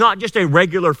 He's not just a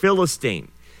regular Philistine.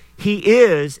 He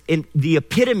is in the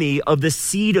epitome of the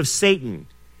seed of Satan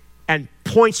and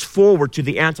points forward to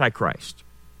the Antichrist.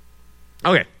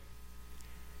 Okay.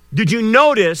 Did you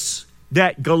notice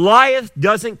that Goliath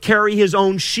doesn't carry his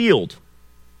own shield?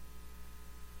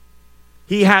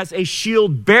 He has a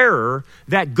shield bearer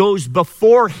that goes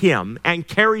before him and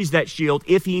carries that shield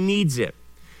if he needs it.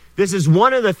 This is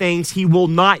one of the things he will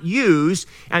not use,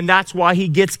 and that's why he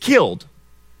gets killed,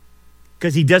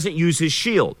 because he doesn't use his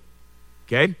shield.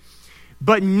 Okay?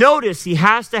 But notice he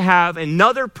has to have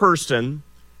another person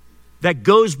that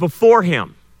goes before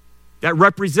him, that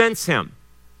represents him.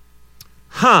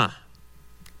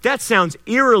 That sounds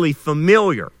eerily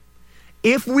familiar.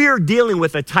 If we're dealing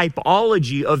with a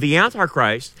typology of the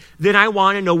Antichrist, then I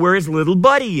want to know where his little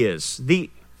buddy is.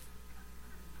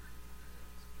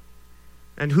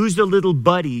 And who's the little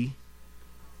buddy?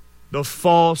 The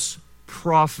false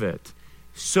prophet.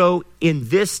 So in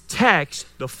this text,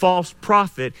 the false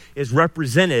prophet is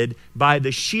represented by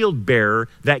the shield bearer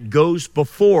that goes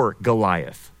before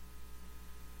Goliath.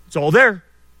 It's all there.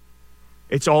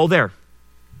 It's all there.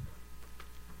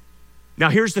 Now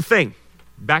here's the thing.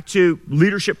 Back to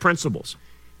leadership principles.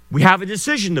 We have a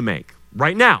decision to make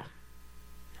right now.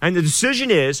 And the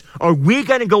decision is, are we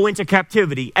going to go into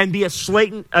captivity and be a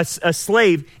slave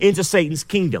into Satan's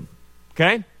kingdom?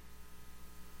 Okay?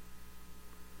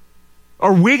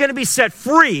 Are we going to be set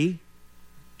free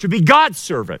to be God's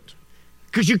servant?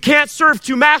 Because you can't serve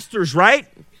two masters, right?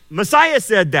 Messiah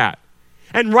said that.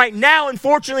 And right now,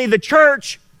 unfortunately, the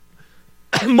church,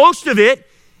 most of it,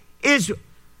 is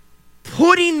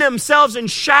putting themselves in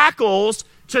shackles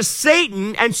to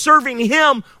Satan and serving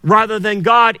him rather than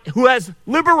God who has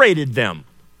liberated them.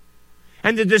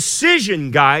 And the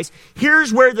decision, guys,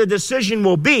 here's where the decision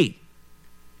will be.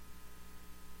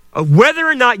 Of whether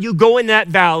or not you go in that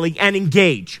valley and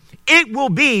engage. It will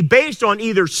be based on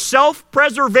either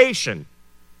self-preservation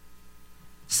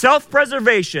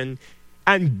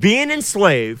and being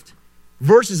enslaved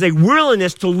versus a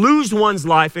willingness to lose one's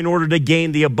life in order to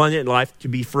gain the abundant life to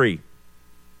be free.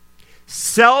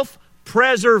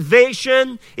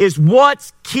 Self-preservation is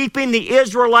what's keeping the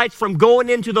Israelites from going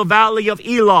into the valley of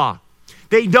Elah.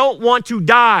 They don't want to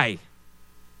die.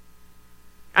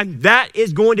 And that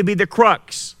is going to be the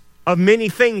crux of many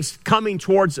things coming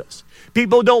towards us.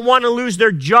 People don't want to lose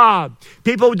their job.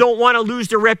 People don't want to lose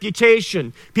their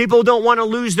reputation. People don't want to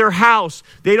lose their house.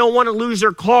 They don't want to lose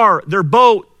their car, their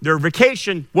boat, their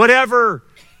vacation, whatever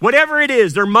it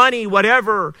is, their money,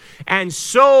 whatever. And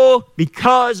so,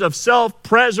 because of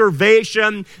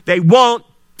self-preservation, they won't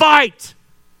fight.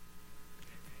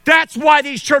 That's why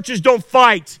these churches don't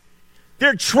fight.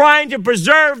 They're trying to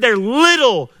preserve their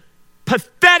little,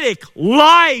 pathetic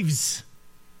lives.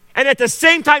 And at the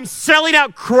same time, selling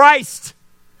out Christ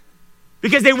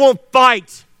because they won't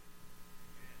fight.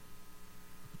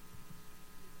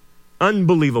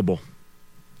 Unbelievable.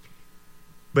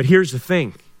 But here's the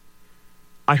thing.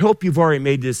 I hope you've already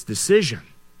made this decision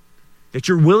that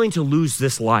you're willing to lose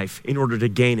this life in order to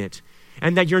gain it.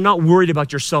 And that you're not worried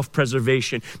about your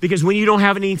self-preservation. Because when you don't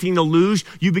have anything to lose,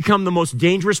 you become the most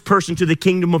dangerous person to the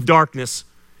kingdom of darkness.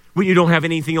 When you don't have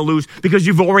anything to lose because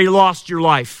you've already lost your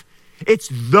life. It's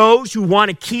those who want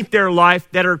to keep their life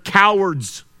that are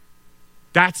cowards.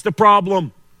 That's the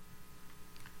problem.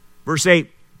 Verse 8.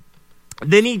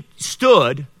 Then he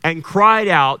stood and cried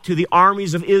out to the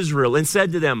armies of Israel and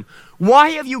said to them, why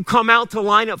have you come out to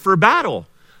line up for battle?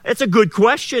 It's a good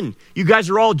question. You guys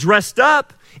are all dressed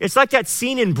up. It's like that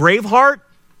scene in Braveheart.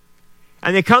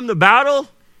 And they come to battle.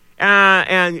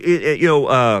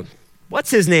 What's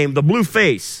his name? The blue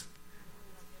face.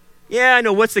 Yeah, I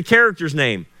know. What's the character's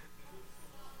name?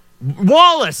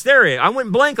 Wallace. There it is. I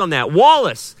went blank on that.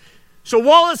 Wallace. So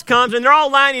Wallace comes and they're all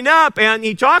lining up and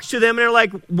he talks to them and they're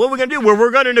like, what are we going to do? Well,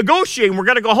 we're going to negotiate and we're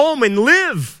going to go home and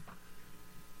live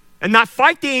and not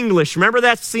fight the English. Remember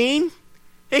that scene?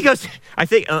 He goes,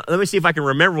 let me see if I can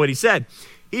remember what he said.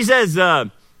 He says,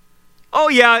 oh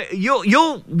yeah,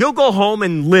 you'll go home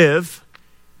and live,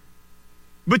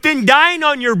 but then dying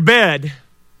on your bed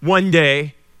one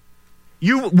day,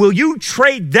 will you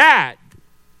trade that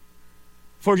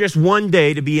for just one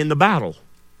day to be in the battle,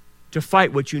 to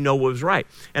fight what you know was right?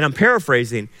 And I'm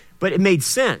paraphrasing, but it made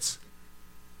sense.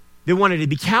 They wanted to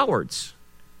be cowards,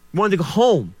 wanted to go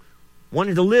home,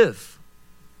 wanted to live.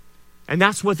 And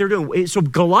that's what they're doing. So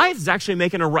Goliath is actually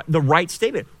making the right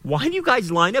statement. Why do you guys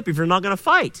line up if you're not going to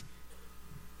fight?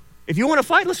 If you want to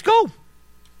fight, let's go.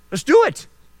 Let's do it.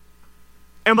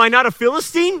 Am I not a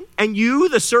Philistine? And you,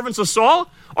 the servants of Saul,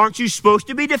 aren't you supposed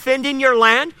to be defending your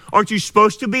land? Aren't you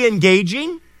supposed to be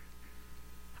engaging?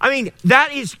 I mean,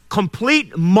 that is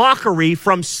complete mockery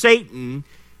from Satan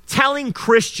telling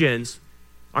Christians,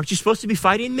 aren't you supposed to be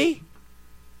fighting me?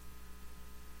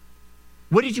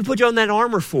 What did you put on that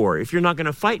armor for if you're not going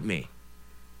to fight me?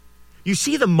 You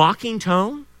see the mocking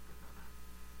tone?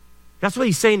 That's what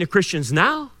he's saying to Christians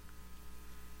now.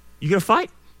 You going to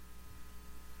fight?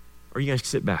 Or are you going to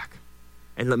sit back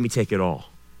and let me take it all?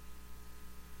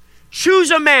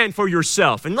 Choose a man for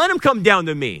yourself and let him come down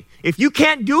to me. If you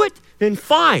can't do it, then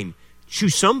fine.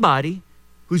 Choose somebody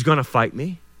who's going to fight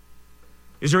me.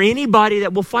 Is there anybody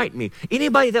that will fight me?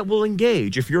 Anybody that will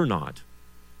engage if you're not?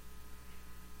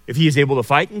 If he is able to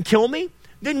fight and kill me,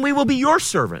 then we will be your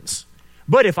servants.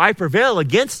 But if I prevail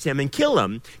against him and kill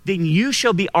him, then you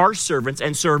shall be our servants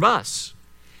and serve us.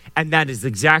 And that is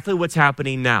exactly what's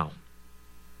happening now.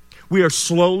 We are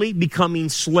slowly becoming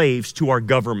slaves to our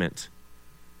government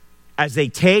as they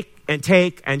take and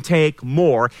take and take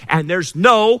more, and there's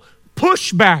no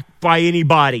pushback by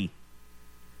anybody.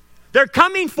 They're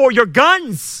coming for your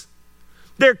guns.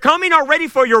 They're coming already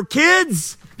for your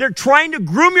kids. They're trying to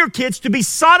groom your kids to be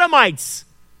sodomites.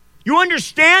 You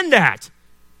understand that?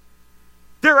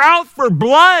 They're out for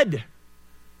blood.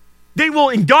 They will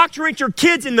indoctrinate your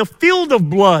kids in the field of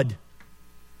blood.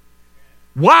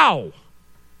 Wow.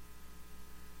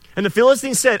 And the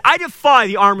Philistines said, I defy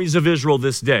the armies of Israel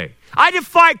this day. I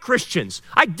defy Christians.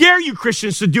 I dare you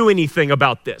Christians to do anything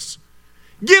about this.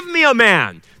 Give me a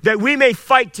man that we may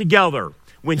fight together.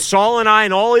 When Saul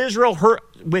and all Israel heard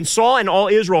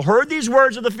these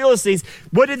words of the Philistines,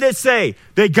 what did they say?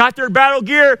 They got their battle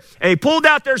gear, and they pulled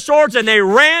out their swords, and they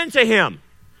ran to him.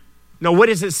 Now, what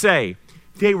does it say?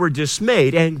 They were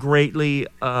dismayed and greatly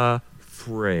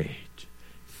afraid.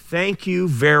 Thank you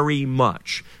very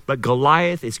much. But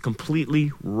Goliath is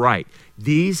completely right.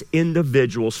 These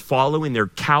individuals following their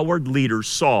coward leader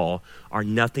Saul are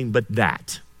nothing but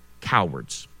that,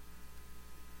 cowards.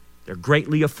 They're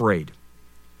greatly afraid.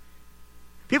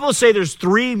 People say there's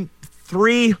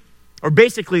three, or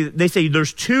basically they say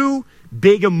there's two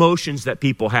big emotions that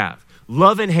people have: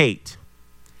 love and hate.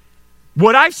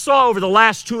 What I saw over the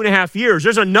last 2.5 years,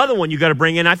 there's another one you got to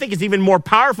bring in. I think it's even more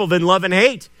powerful than love and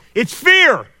hate. It's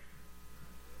fear.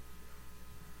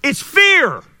 It's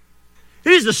fear.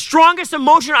 It is the strongest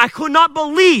emotion. I could not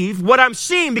believe what I'm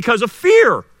seeing because of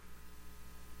fear.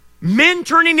 Men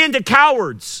turning into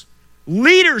cowards.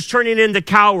 Leaders turning into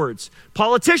cowards.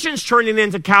 Politicians turning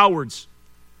into cowards.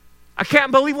 I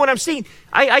can't believe what I'm seeing.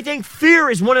 I think fear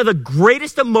is one of the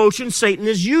greatest emotions Satan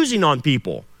is using on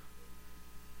people.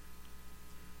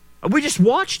 We just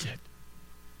watched it.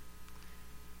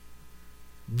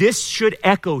 This should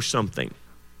echo something.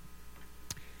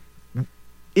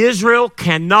 Israel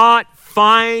cannot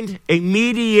find a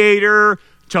mediator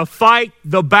to fight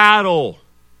the battle.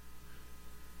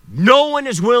 No one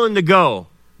is willing to go.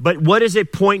 But what does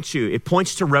it point to? It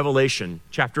points to Revelation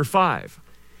chapter 5.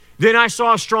 Then I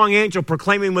saw a strong angel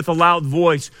proclaiming with a loud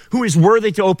voice, who is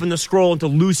worthy to open the scroll and to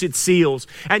loose its seals.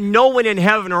 And no one in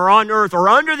heaven or on earth or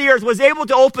under the earth was able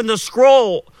to open the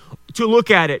scroll to look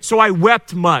at it. So I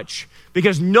wept much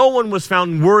because no one was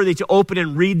found worthy to open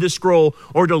and read the scroll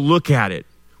or to look at it.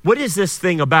 What is this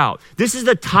thing about? This is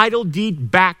the title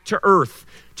deed back to earth,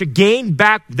 to gain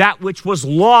back that which was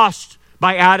lost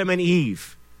by Adam and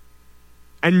Eve.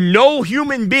 And no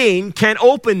human being can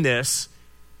open this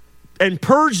and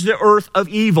purge the earth of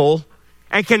evil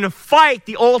and can fight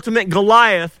the ultimate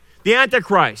Goliath, the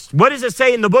Antichrist. What does it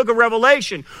say in the book of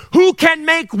Revelation? Who can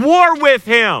make war with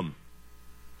him?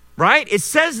 Right? It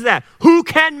says that. Who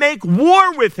can make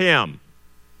war with him?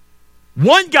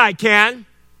 One guy can.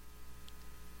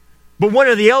 But one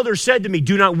of the elders said to me,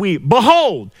 do not weep.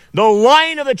 Behold, the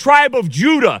Lion of the tribe of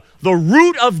Judah, the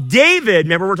root of David,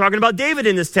 remember we're talking about David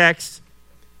in this text,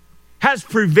 has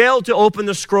prevailed to open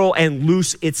the scroll and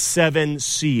loose its 7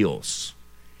 seals.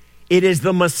 It is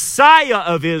the Messiah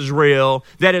of Israel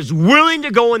that is willing to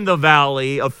go in the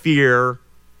valley of fear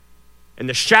and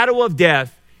the shadow of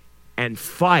death and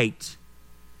fight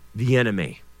the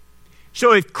enemy.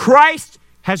 So if Christ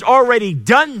has already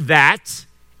done that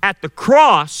at the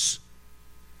cross,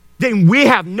 then we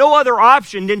have no other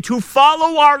option than to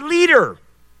follow our leader.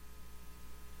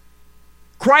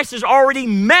 Christ has already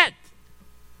met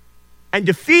and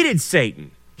defeated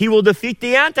Satan. He will defeat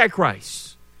the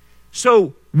Antichrist.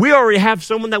 So we already have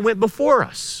someone that went before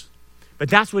us. But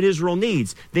that's what Israel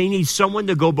needs. They need someone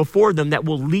to go before them that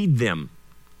will lead them.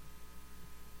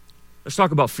 Let's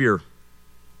talk about fear.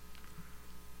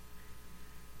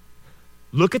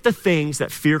 Look at the things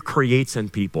that fear creates in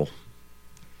people.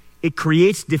 It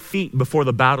creates defeat before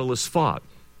the battle is fought.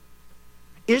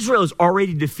 Israel is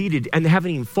already defeated and they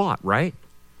haven't even fought, right?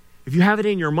 If you have it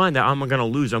in your mind that I'm going to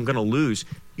lose,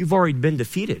 you've already been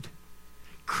defeated.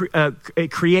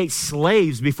 It creates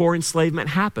slaves before enslavement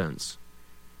happens.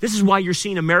 This is why you're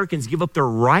seeing Americans give up their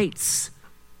rights.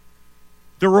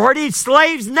 They're already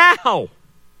slaves now.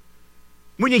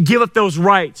 When you give up those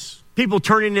rights, people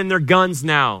turning in their guns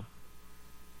now.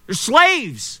 They're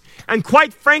slaves. And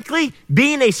quite frankly,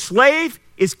 being a slave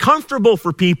is comfortable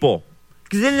for people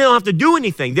because then they don't have to do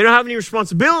anything. They don't have any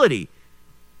responsibility.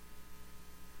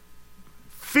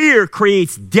 Fear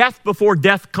creates death before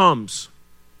death comes.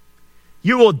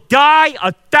 You will die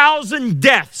 1,000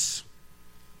 deaths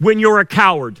when you're a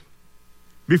coward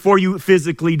before you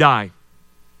physically die.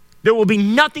 There will be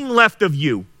nothing left of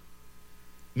you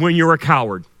when you're a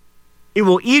coward. It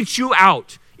will eat you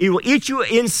out. It will eat you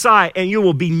inside, and you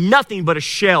will be nothing but a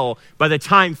shell by the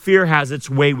time fear has its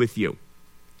way with you.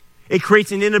 It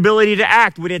creates an inability to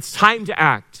act when it's time to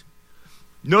act.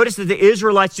 Notice that the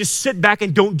Israelites just sit back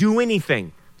and don't do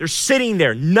anything. They're sitting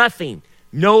there, nothing,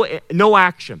 no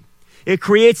action. It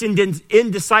creates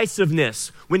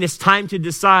indecisiveness when it's time to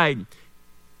decide.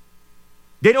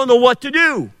 They don't know what to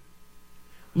do.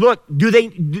 Look, do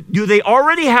they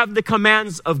already have the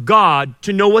commands of God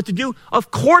to know what to do?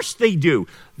 Of course they do.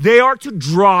 They are to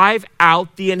drive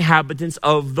out the inhabitants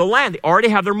of the land. They already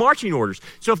have their marching orders.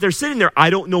 So if they're sitting there, I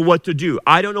don't know what to do.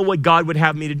 I don't know what God would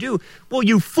have me to do. Well,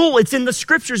 you fool, it's in the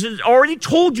scriptures. It already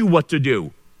told you what to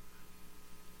do.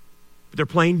 But they're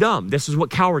playing dumb. This is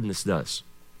what cowardness does.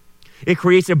 It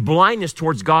creates a blindness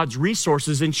towards God's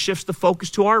resources and shifts the focus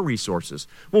to our resources.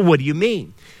 Well, what do you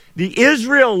mean? The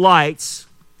Israelites,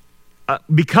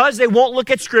 because they won't look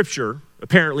at Scripture,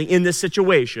 apparently in this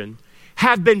situation,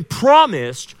 have been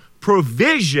promised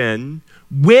provision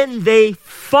when they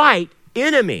fight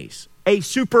enemies, a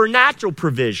supernatural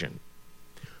provision.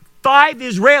 5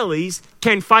 Israelis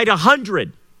can fight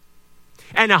 100,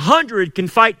 and 100 can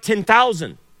fight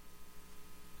 10,000.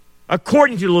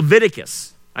 According to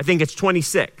Leviticus, I think it's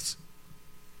 26.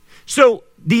 So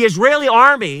the Israeli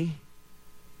army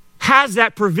has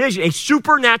that provision, a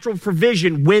supernatural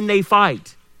provision when they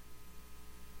fight.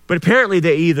 But apparently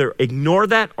they either ignore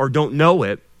that or don't know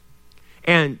it.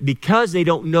 And because they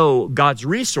don't know God's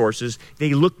resources,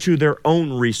 they look to their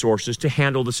own resources to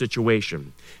handle the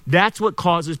situation. That's what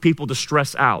causes people to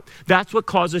stress out. That's what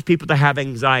causes people to have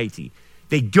anxiety.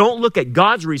 They don't look at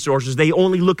God's resources, they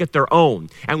only look at their own.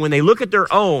 And when they look at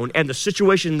their own and the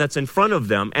situation that's in front of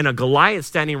them and a Goliath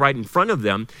standing right in front of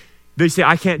them, they say,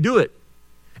 I can't do it.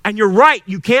 And you're right,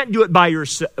 you can't do it by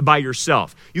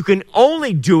yourself. You can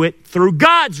only do it through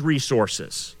God's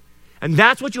resources. And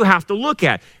that's what you have to look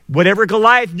at. Whatever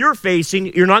Goliath you're facing,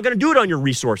 you're not going to do it on your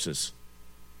resources.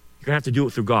 You're going to have to do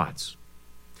it through God's.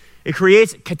 It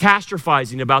creates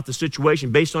catastrophizing about the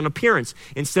situation based on appearance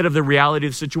instead of the reality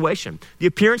of the situation. The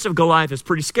appearance of Goliath is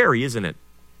pretty scary, isn't it?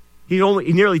 He's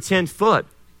nearly 10 foot,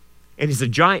 and he's a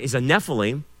giant, he's a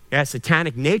Nephilim, he has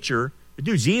satanic nature. The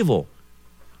dude's evil.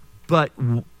 But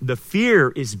the fear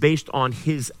is based on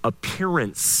his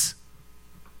appearance,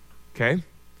 okay?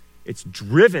 It's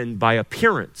driven by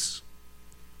appearance.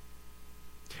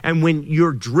 And when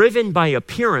you're driven by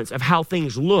appearance of how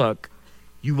things look,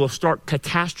 you will start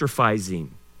catastrophizing.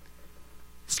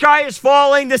 Sky is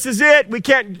falling. This is it. We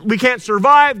can't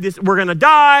survive. We're going to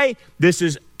die. This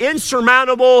is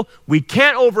insurmountable. We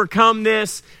can't overcome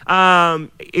this.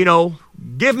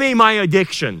 Give me my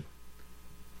addiction.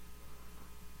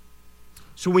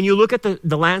 So when you look at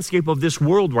the landscape of this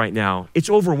world right now, it's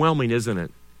overwhelming, isn't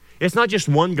it? It's not just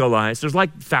one Goliath. There's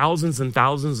like thousands and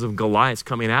thousands of Goliaths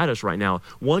coming at us right now.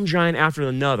 One giant after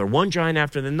another. One giant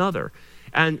after another.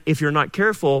 And if you're not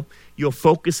careful, you'll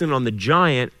focus in on the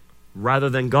giant rather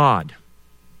than God.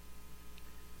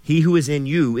 He who is in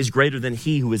you is greater than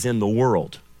he who is in the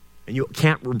world. And you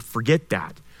can't forget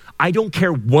that. I don't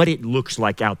care what it looks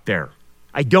like out there.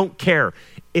 I don't care.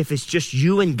 If it's just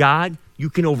you and God, you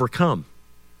can overcome.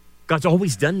 God's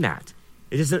always done that.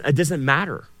 It doesn't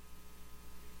matter.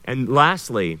 And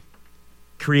lastly,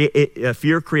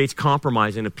 fear creates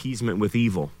compromise and appeasement with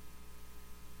evil.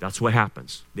 That's what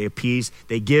happens. They appease,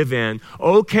 they give in.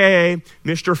 Okay,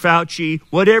 Mr. Fauci,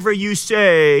 whatever you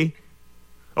say.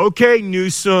 Okay,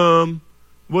 Newsom,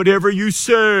 whatever you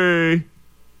say.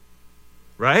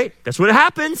 Right? That's what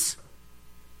happens.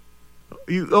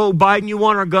 Biden, you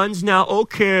want our guns now?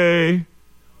 Okay.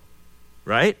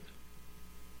 Right?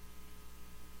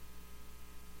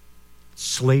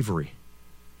 Slavery.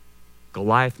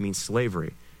 Goliath means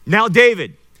slavery. Now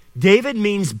David. David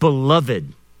means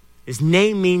beloved. His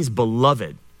name means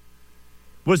beloved.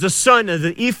 Was the son of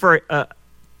the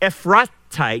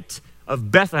Ephrathite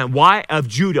of Bethlehem. Why? Of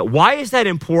Judah. Why is that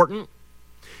important?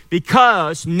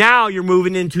 Because now you're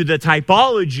moving into the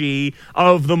typology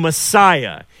of the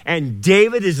Messiah. And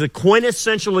David is the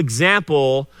quintessential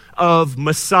example of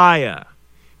Messiah.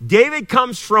 David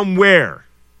comes from where?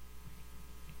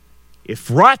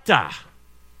 Ephrathah,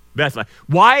 Bethlehem.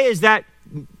 Why is that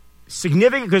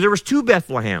significant? Because there was 2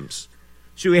 Bethlehems.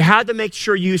 So he had to make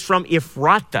sure he was from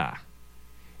Ephrathah.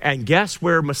 And guess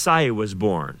where Messiah was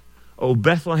born?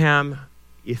 Bethlehem,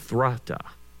 Ephrathah.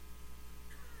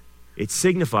 It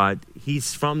signified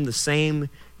he's from the same,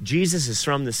 Jesus is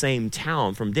from the same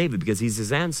town from David because he's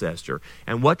his ancestor.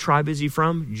 And what tribe is he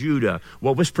from? Judah.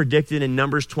 What was predicted in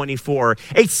Numbers 24?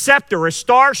 A scepter, a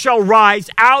star shall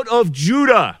rise out of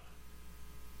Judah.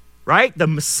 Right? The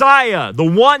Messiah, the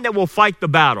one that will fight the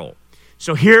battle.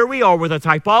 So here we are with a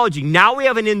typology. Now we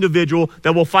have an individual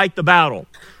that will fight the battle.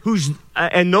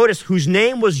 And notice, whose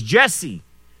name was Jesse.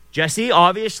 Jesse,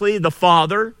 obviously the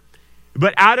father.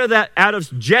 But out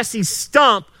of Jesse's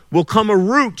stump will come a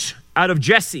root out of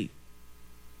Jesse,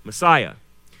 Messiah.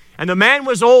 And the man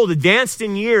was old, advanced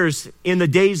in years in the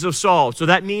days of Saul. So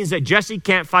that means that Jesse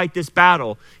can't fight this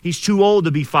battle. He's too old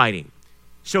to be fighting.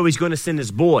 So he's going to send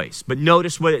his boys. But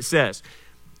notice what it says.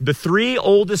 The 3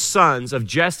 oldest sons of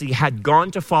Jesse had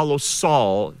gone to follow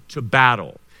Saul to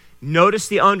battle. Notice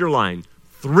the underline.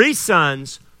 3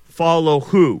 sons follow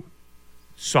who?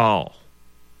 Saul.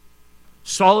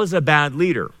 Saul is a bad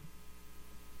leader.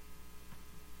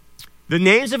 The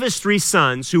names of his 3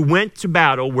 sons who went to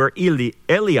battle were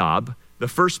Eliab, the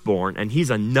firstborn, and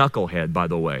he's a knucklehead, by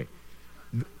the way.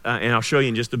 And I'll show you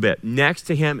in just a bit. Next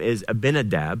to him is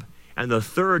Abinadab, and the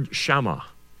third, Shammah.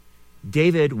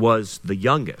 David was the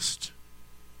youngest.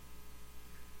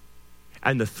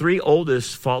 And the 3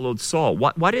 oldest followed Saul.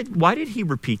 Why did he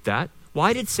repeat that?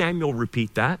 Why did Samuel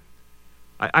repeat that?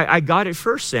 I got it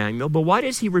first, Samuel, but why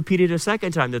does he repeat it a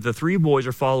second time that the 3 boys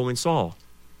are following Saul?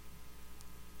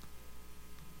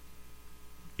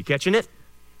 You catching it?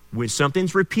 When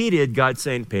something's repeated, God's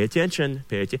saying, pay attention,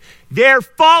 pay attention. They're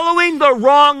following the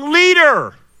wrong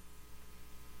leader.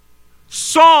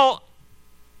 Saul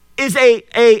is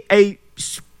a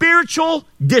spiritual,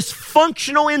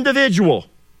 dysfunctional individual.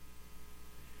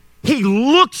 He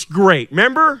looks great,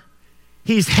 remember?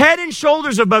 He's head and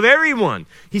shoulders above everyone.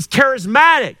 He's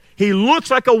charismatic. He looks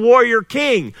like a warrior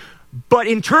king. But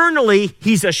internally,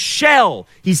 he's a shell.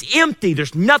 He's empty.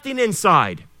 There's nothing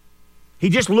inside. He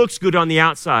just looks good on the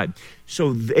outside.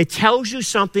 So it tells you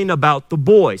something about the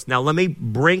boys. Now, let me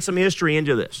bring some history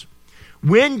into this.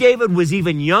 When David was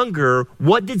even younger,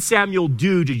 what did Samuel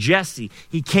do to Jesse?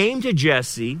 He came to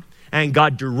Jesse, and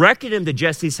God directed him to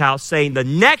Jesse's house, saying, the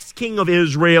next king of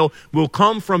Israel will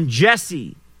come from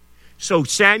Jesse. So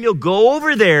Samuel, go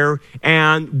over there,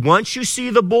 and once you see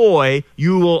the boy,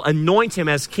 you will anoint him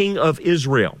as king of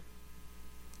Israel.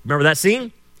 Remember that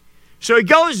scene? So he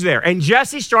goes there, and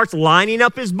Jesse starts lining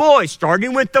up his boys,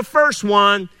 starting with the first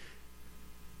one,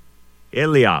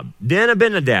 Eliab, then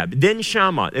Abinadab, then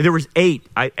Shammah. There was 8.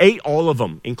 I ate all of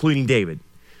them, including David.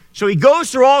 So he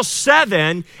goes through all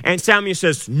 7, and Samuel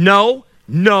says, no,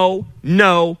 no,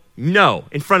 no, no,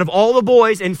 in front of all the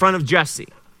boys, in front of Jesse.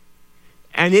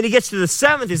 And then he gets to the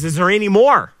 7th, he says, is there any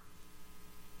more?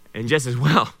 And Jesse says,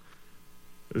 well,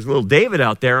 there's little David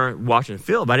out there watching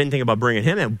film. I didn't think about bringing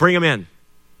him in. Bring him in.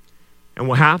 And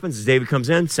what happens is David comes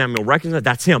in, Samuel recognizes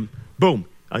that's him. Boom.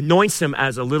 Anoints him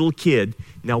as a little kid.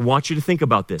 Now, I want you to think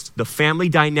about this. The family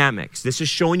dynamics. This is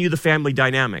showing you the family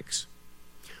dynamics.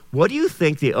 What do you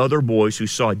think the other boys who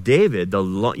saw David,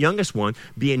 the youngest one,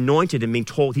 be anointed and being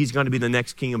told he's going to be the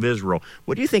next king of Israel?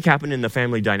 What do you think happened in the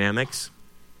family dynamics?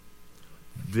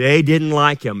 They didn't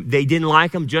like him. They didn't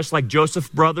like him just like Joseph's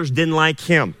brothers didn't like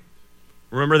him.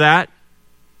 Remember that?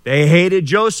 They hated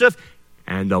Joseph,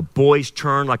 and the boys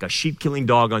turned like a sheep-killing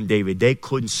dog on David. They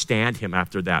couldn't stand him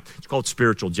after that. It's called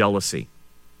spiritual jealousy.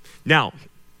 Now,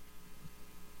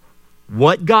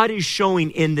 what God is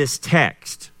showing in this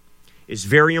text is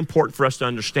very important for us to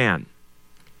understand.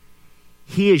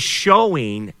 He is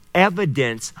showing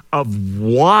evidence of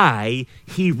why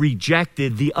he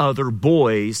rejected the other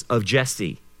boys of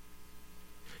Jesse.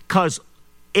 because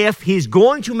if he's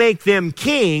going to make them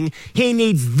king, he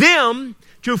needs them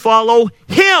to follow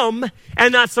him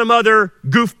and not some other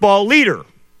goofball leader.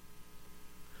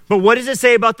 But what does it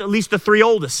say about at least the three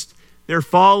oldest? They're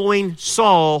following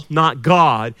Saul, not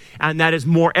God. And that is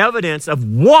more evidence of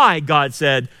why God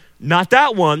said, not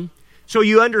that one. So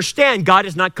you understand God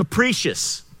is not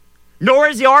capricious, nor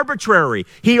is he arbitrary.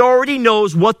 He already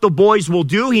knows what the boys will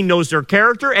do. He knows their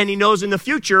character, and he knows in the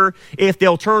future if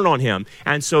they'll turn on him.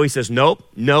 And so he says, nope,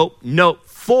 nope, nope,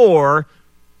 for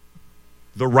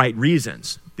the right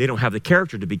reasons. They don't have the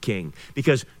character to be king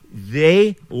because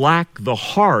they lack the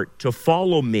heart to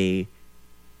follow me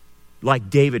like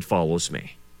David follows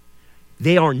me.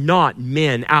 They are not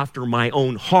men after my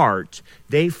own heart.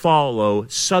 They follow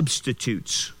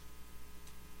substitutes.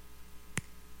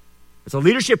 It's a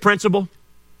leadership principle.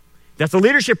 That's a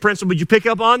leadership principle. Did you pick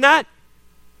up on that?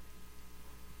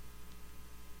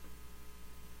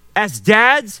 As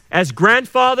dads, as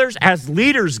grandfathers, as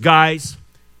leaders, guys,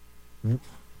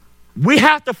 we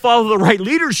have to follow the right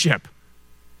leadership.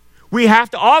 We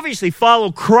have to obviously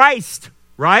follow Christ,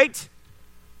 right?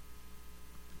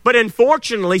 But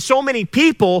unfortunately, so many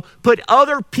people put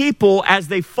other people as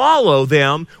they follow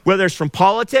them, whether it's from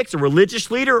politics, a religious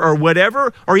leader, or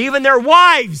whatever, or even their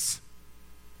wives.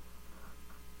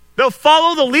 They'll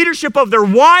follow the leadership of their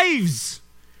wives.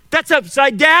 That's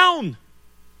upside down.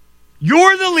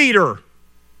 You're the leader.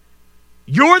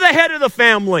 You're the head of the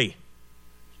family.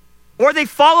 Or they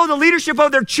follow the leadership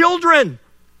of their children.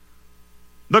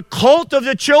 The cult of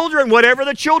the children, whatever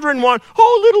the children want.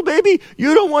 Oh, little baby,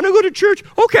 you don't want to go to church?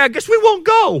 Okay, I guess we won't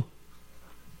go.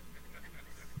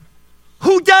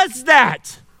 Who does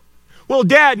that? Well,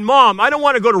 Dad and Mom, I don't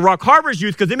want to go to Rock Harbor's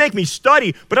youth because they make me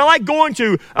study, but I like going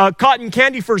to Cotton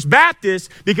Candy First Baptist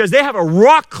because they have a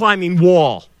rock climbing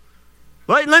wall.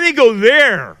 Let me go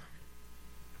there.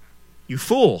 You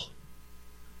fool.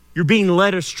 You're being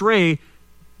led astray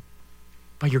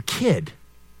by your kid.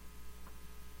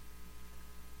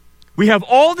 We have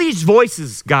all these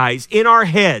voices, guys, in our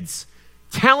heads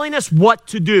telling us what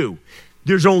to do.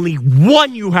 There's only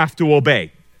one you have to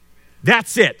obey.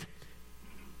 That's it.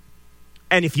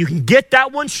 And if you can get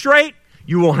that one straight,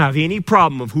 you won't have any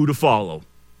problem of who to follow.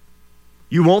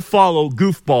 You won't follow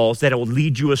goofballs that will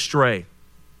lead you astray.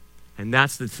 And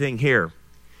that's the thing here.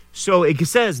 So it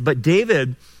says, but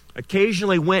David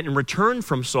occasionally went and returned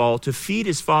from Saul to feed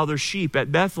his father's sheep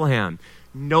at Bethlehem.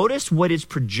 Notice what it's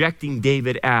projecting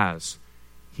David as.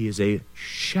 He is a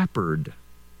shepherd.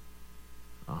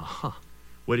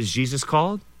 What is Jesus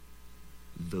called?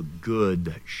 The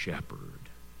Good Shepherd.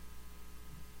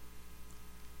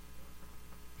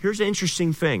 Here's an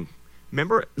interesting thing.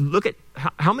 Remember, look at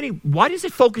how many, why does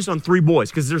it focus on 3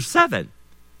 boys? Because there's 7.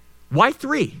 Why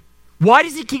 3? Why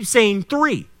does he keep saying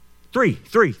 3? 3,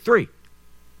 3, 3.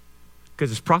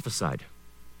 Because it's prophesied.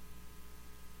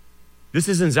 This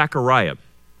is in Zechariah.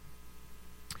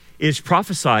 It is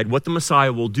prophesied what the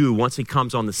Messiah will do once he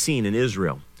comes on the scene in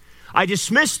Israel. I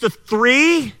dismissed the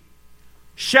 3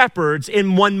 shepherds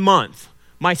in 1 month.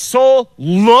 My soul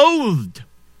loathed,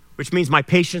 which means my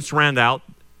patience ran out,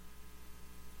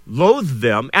 loathed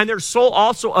them, and their soul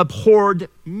also abhorred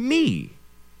me.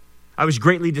 They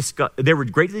were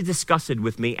greatly disgusted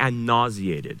with me and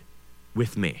nauseated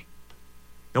with me.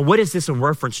 Now, what is this a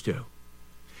reference to?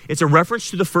 It's a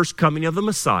reference to the first coming of the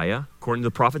Messiah, according to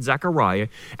the prophet Zechariah,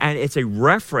 and it's a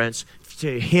reference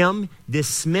to him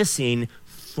dismissing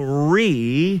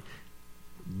 3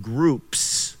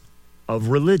 groups of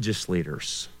religious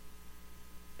leaders.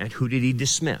 And who did he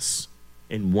dismiss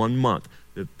in 1 month?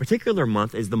 The particular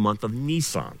month is the month of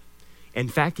Nisan. In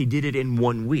fact, he did it in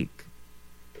 1 week.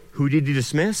 Who did he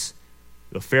dismiss?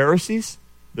 The Pharisees,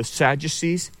 the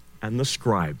Sadducees, and the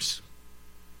scribes.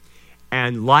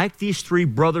 And like these 3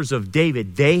 brothers of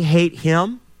David, they hate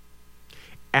him,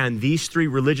 and these 3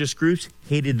 religious groups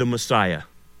hated the Messiah.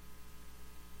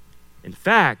 In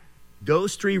fact,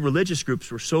 those 3 religious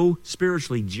groups were so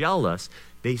spiritually jealous,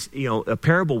 a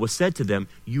parable was said to them,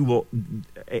 you will,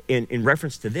 in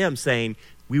reference to them saying,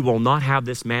 we will not have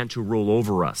this man to rule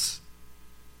over us.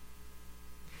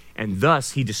 And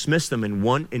thus he dismissed them in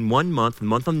one month, the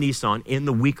month of Nisan, in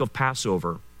the week of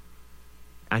Passover.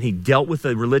 And he dealt with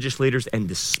the religious leaders and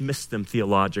dismissed them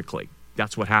theologically.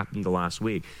 That's what happened the last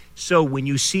week. So when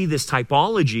you see this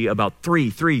typology about 3,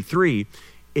 3, 3,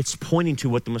 it's pointing to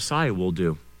what the Messiah will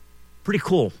do. Pretty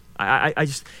cool.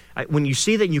 When you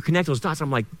see that and you connect those dots,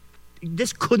 I'm like,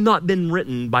 this could not have been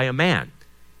written by a man.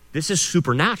 This is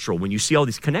supernatural when you see all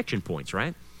these connection points,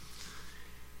 right?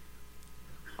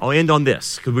 I'll end on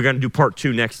this because we're going to do part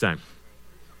 2 next time.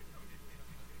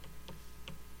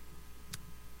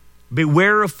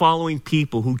 Beware of following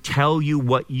people who tell you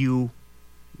what you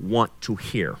want to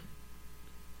hear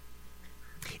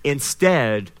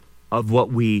instead of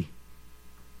what we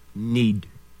need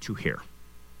to hear.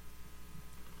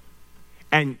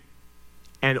 And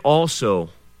also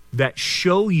that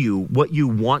show you what you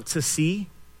want to see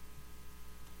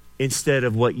instead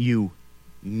of what you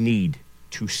need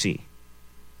to see.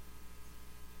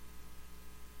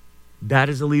 That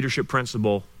is a leadership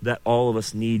principle that all of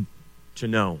us need to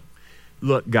know.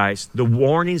 Look, guys, the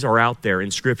warnings are out there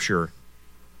in Scripture.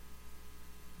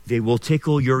 They will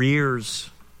tickle your ears.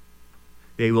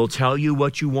 They will tell you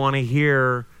what you want to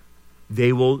hear.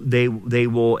 They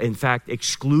will, in fact,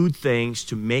 exclude things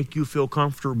to make you feel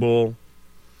comfortable.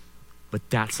 But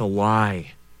that's a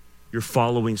lie. You're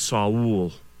following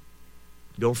Saul.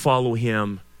 Don't follow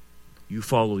him. You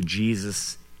follow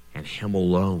Jesus and him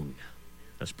alone.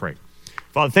 Let's pray.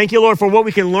 Father, thank you, Lord, for what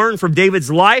we can learn from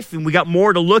David's life. And we got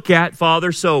more to look at,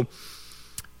 Father. So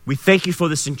we thank you for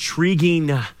this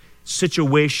intriguing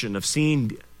situation of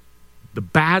seeing the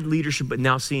bad leadership, but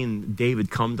now seeing David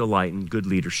come to light in good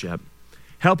leadership.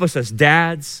 Help us as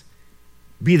dads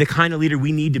be the kind of leader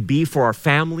we need to be for our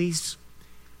families,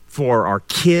 for our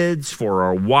kids, for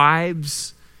our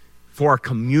wives, for our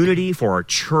community, for our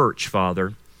church,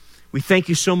 Father. We thank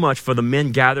you so much for the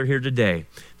men gathered here today.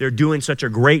 They're doing such a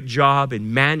great job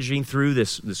in managing through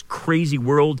this crazy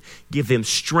world. Give them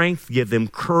strength, give them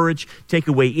courage, take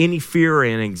away any fear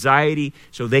and anxiety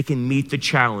so they can meet the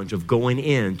challenge of going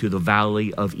into the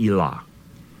valley of Elah.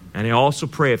 And I also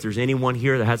pray if there's anyone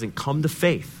here that hasn't come to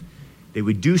faith, they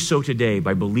would do so today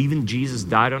by believing Jesus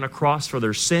died on a cross for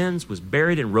their sins, was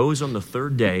buried, and rose on the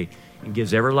third day, and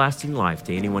gives everlasting life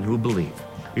to anyone who will believe.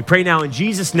 We pray now in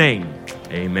Jesus' name,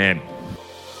 amen.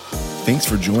 Thanks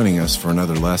for joining us for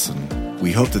another lesson.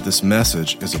 We hope that this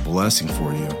message is a blessing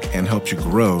for you and helps you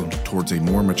grow towards a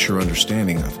more mature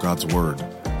understanding of God's Word.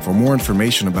 For more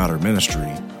information about our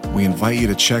ministry, we invite you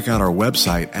to check out our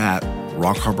website at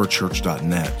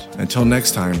rockharborchurch.net. Until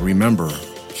next time, remember,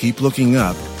 keep looking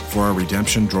up, for our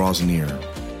redemption draws near.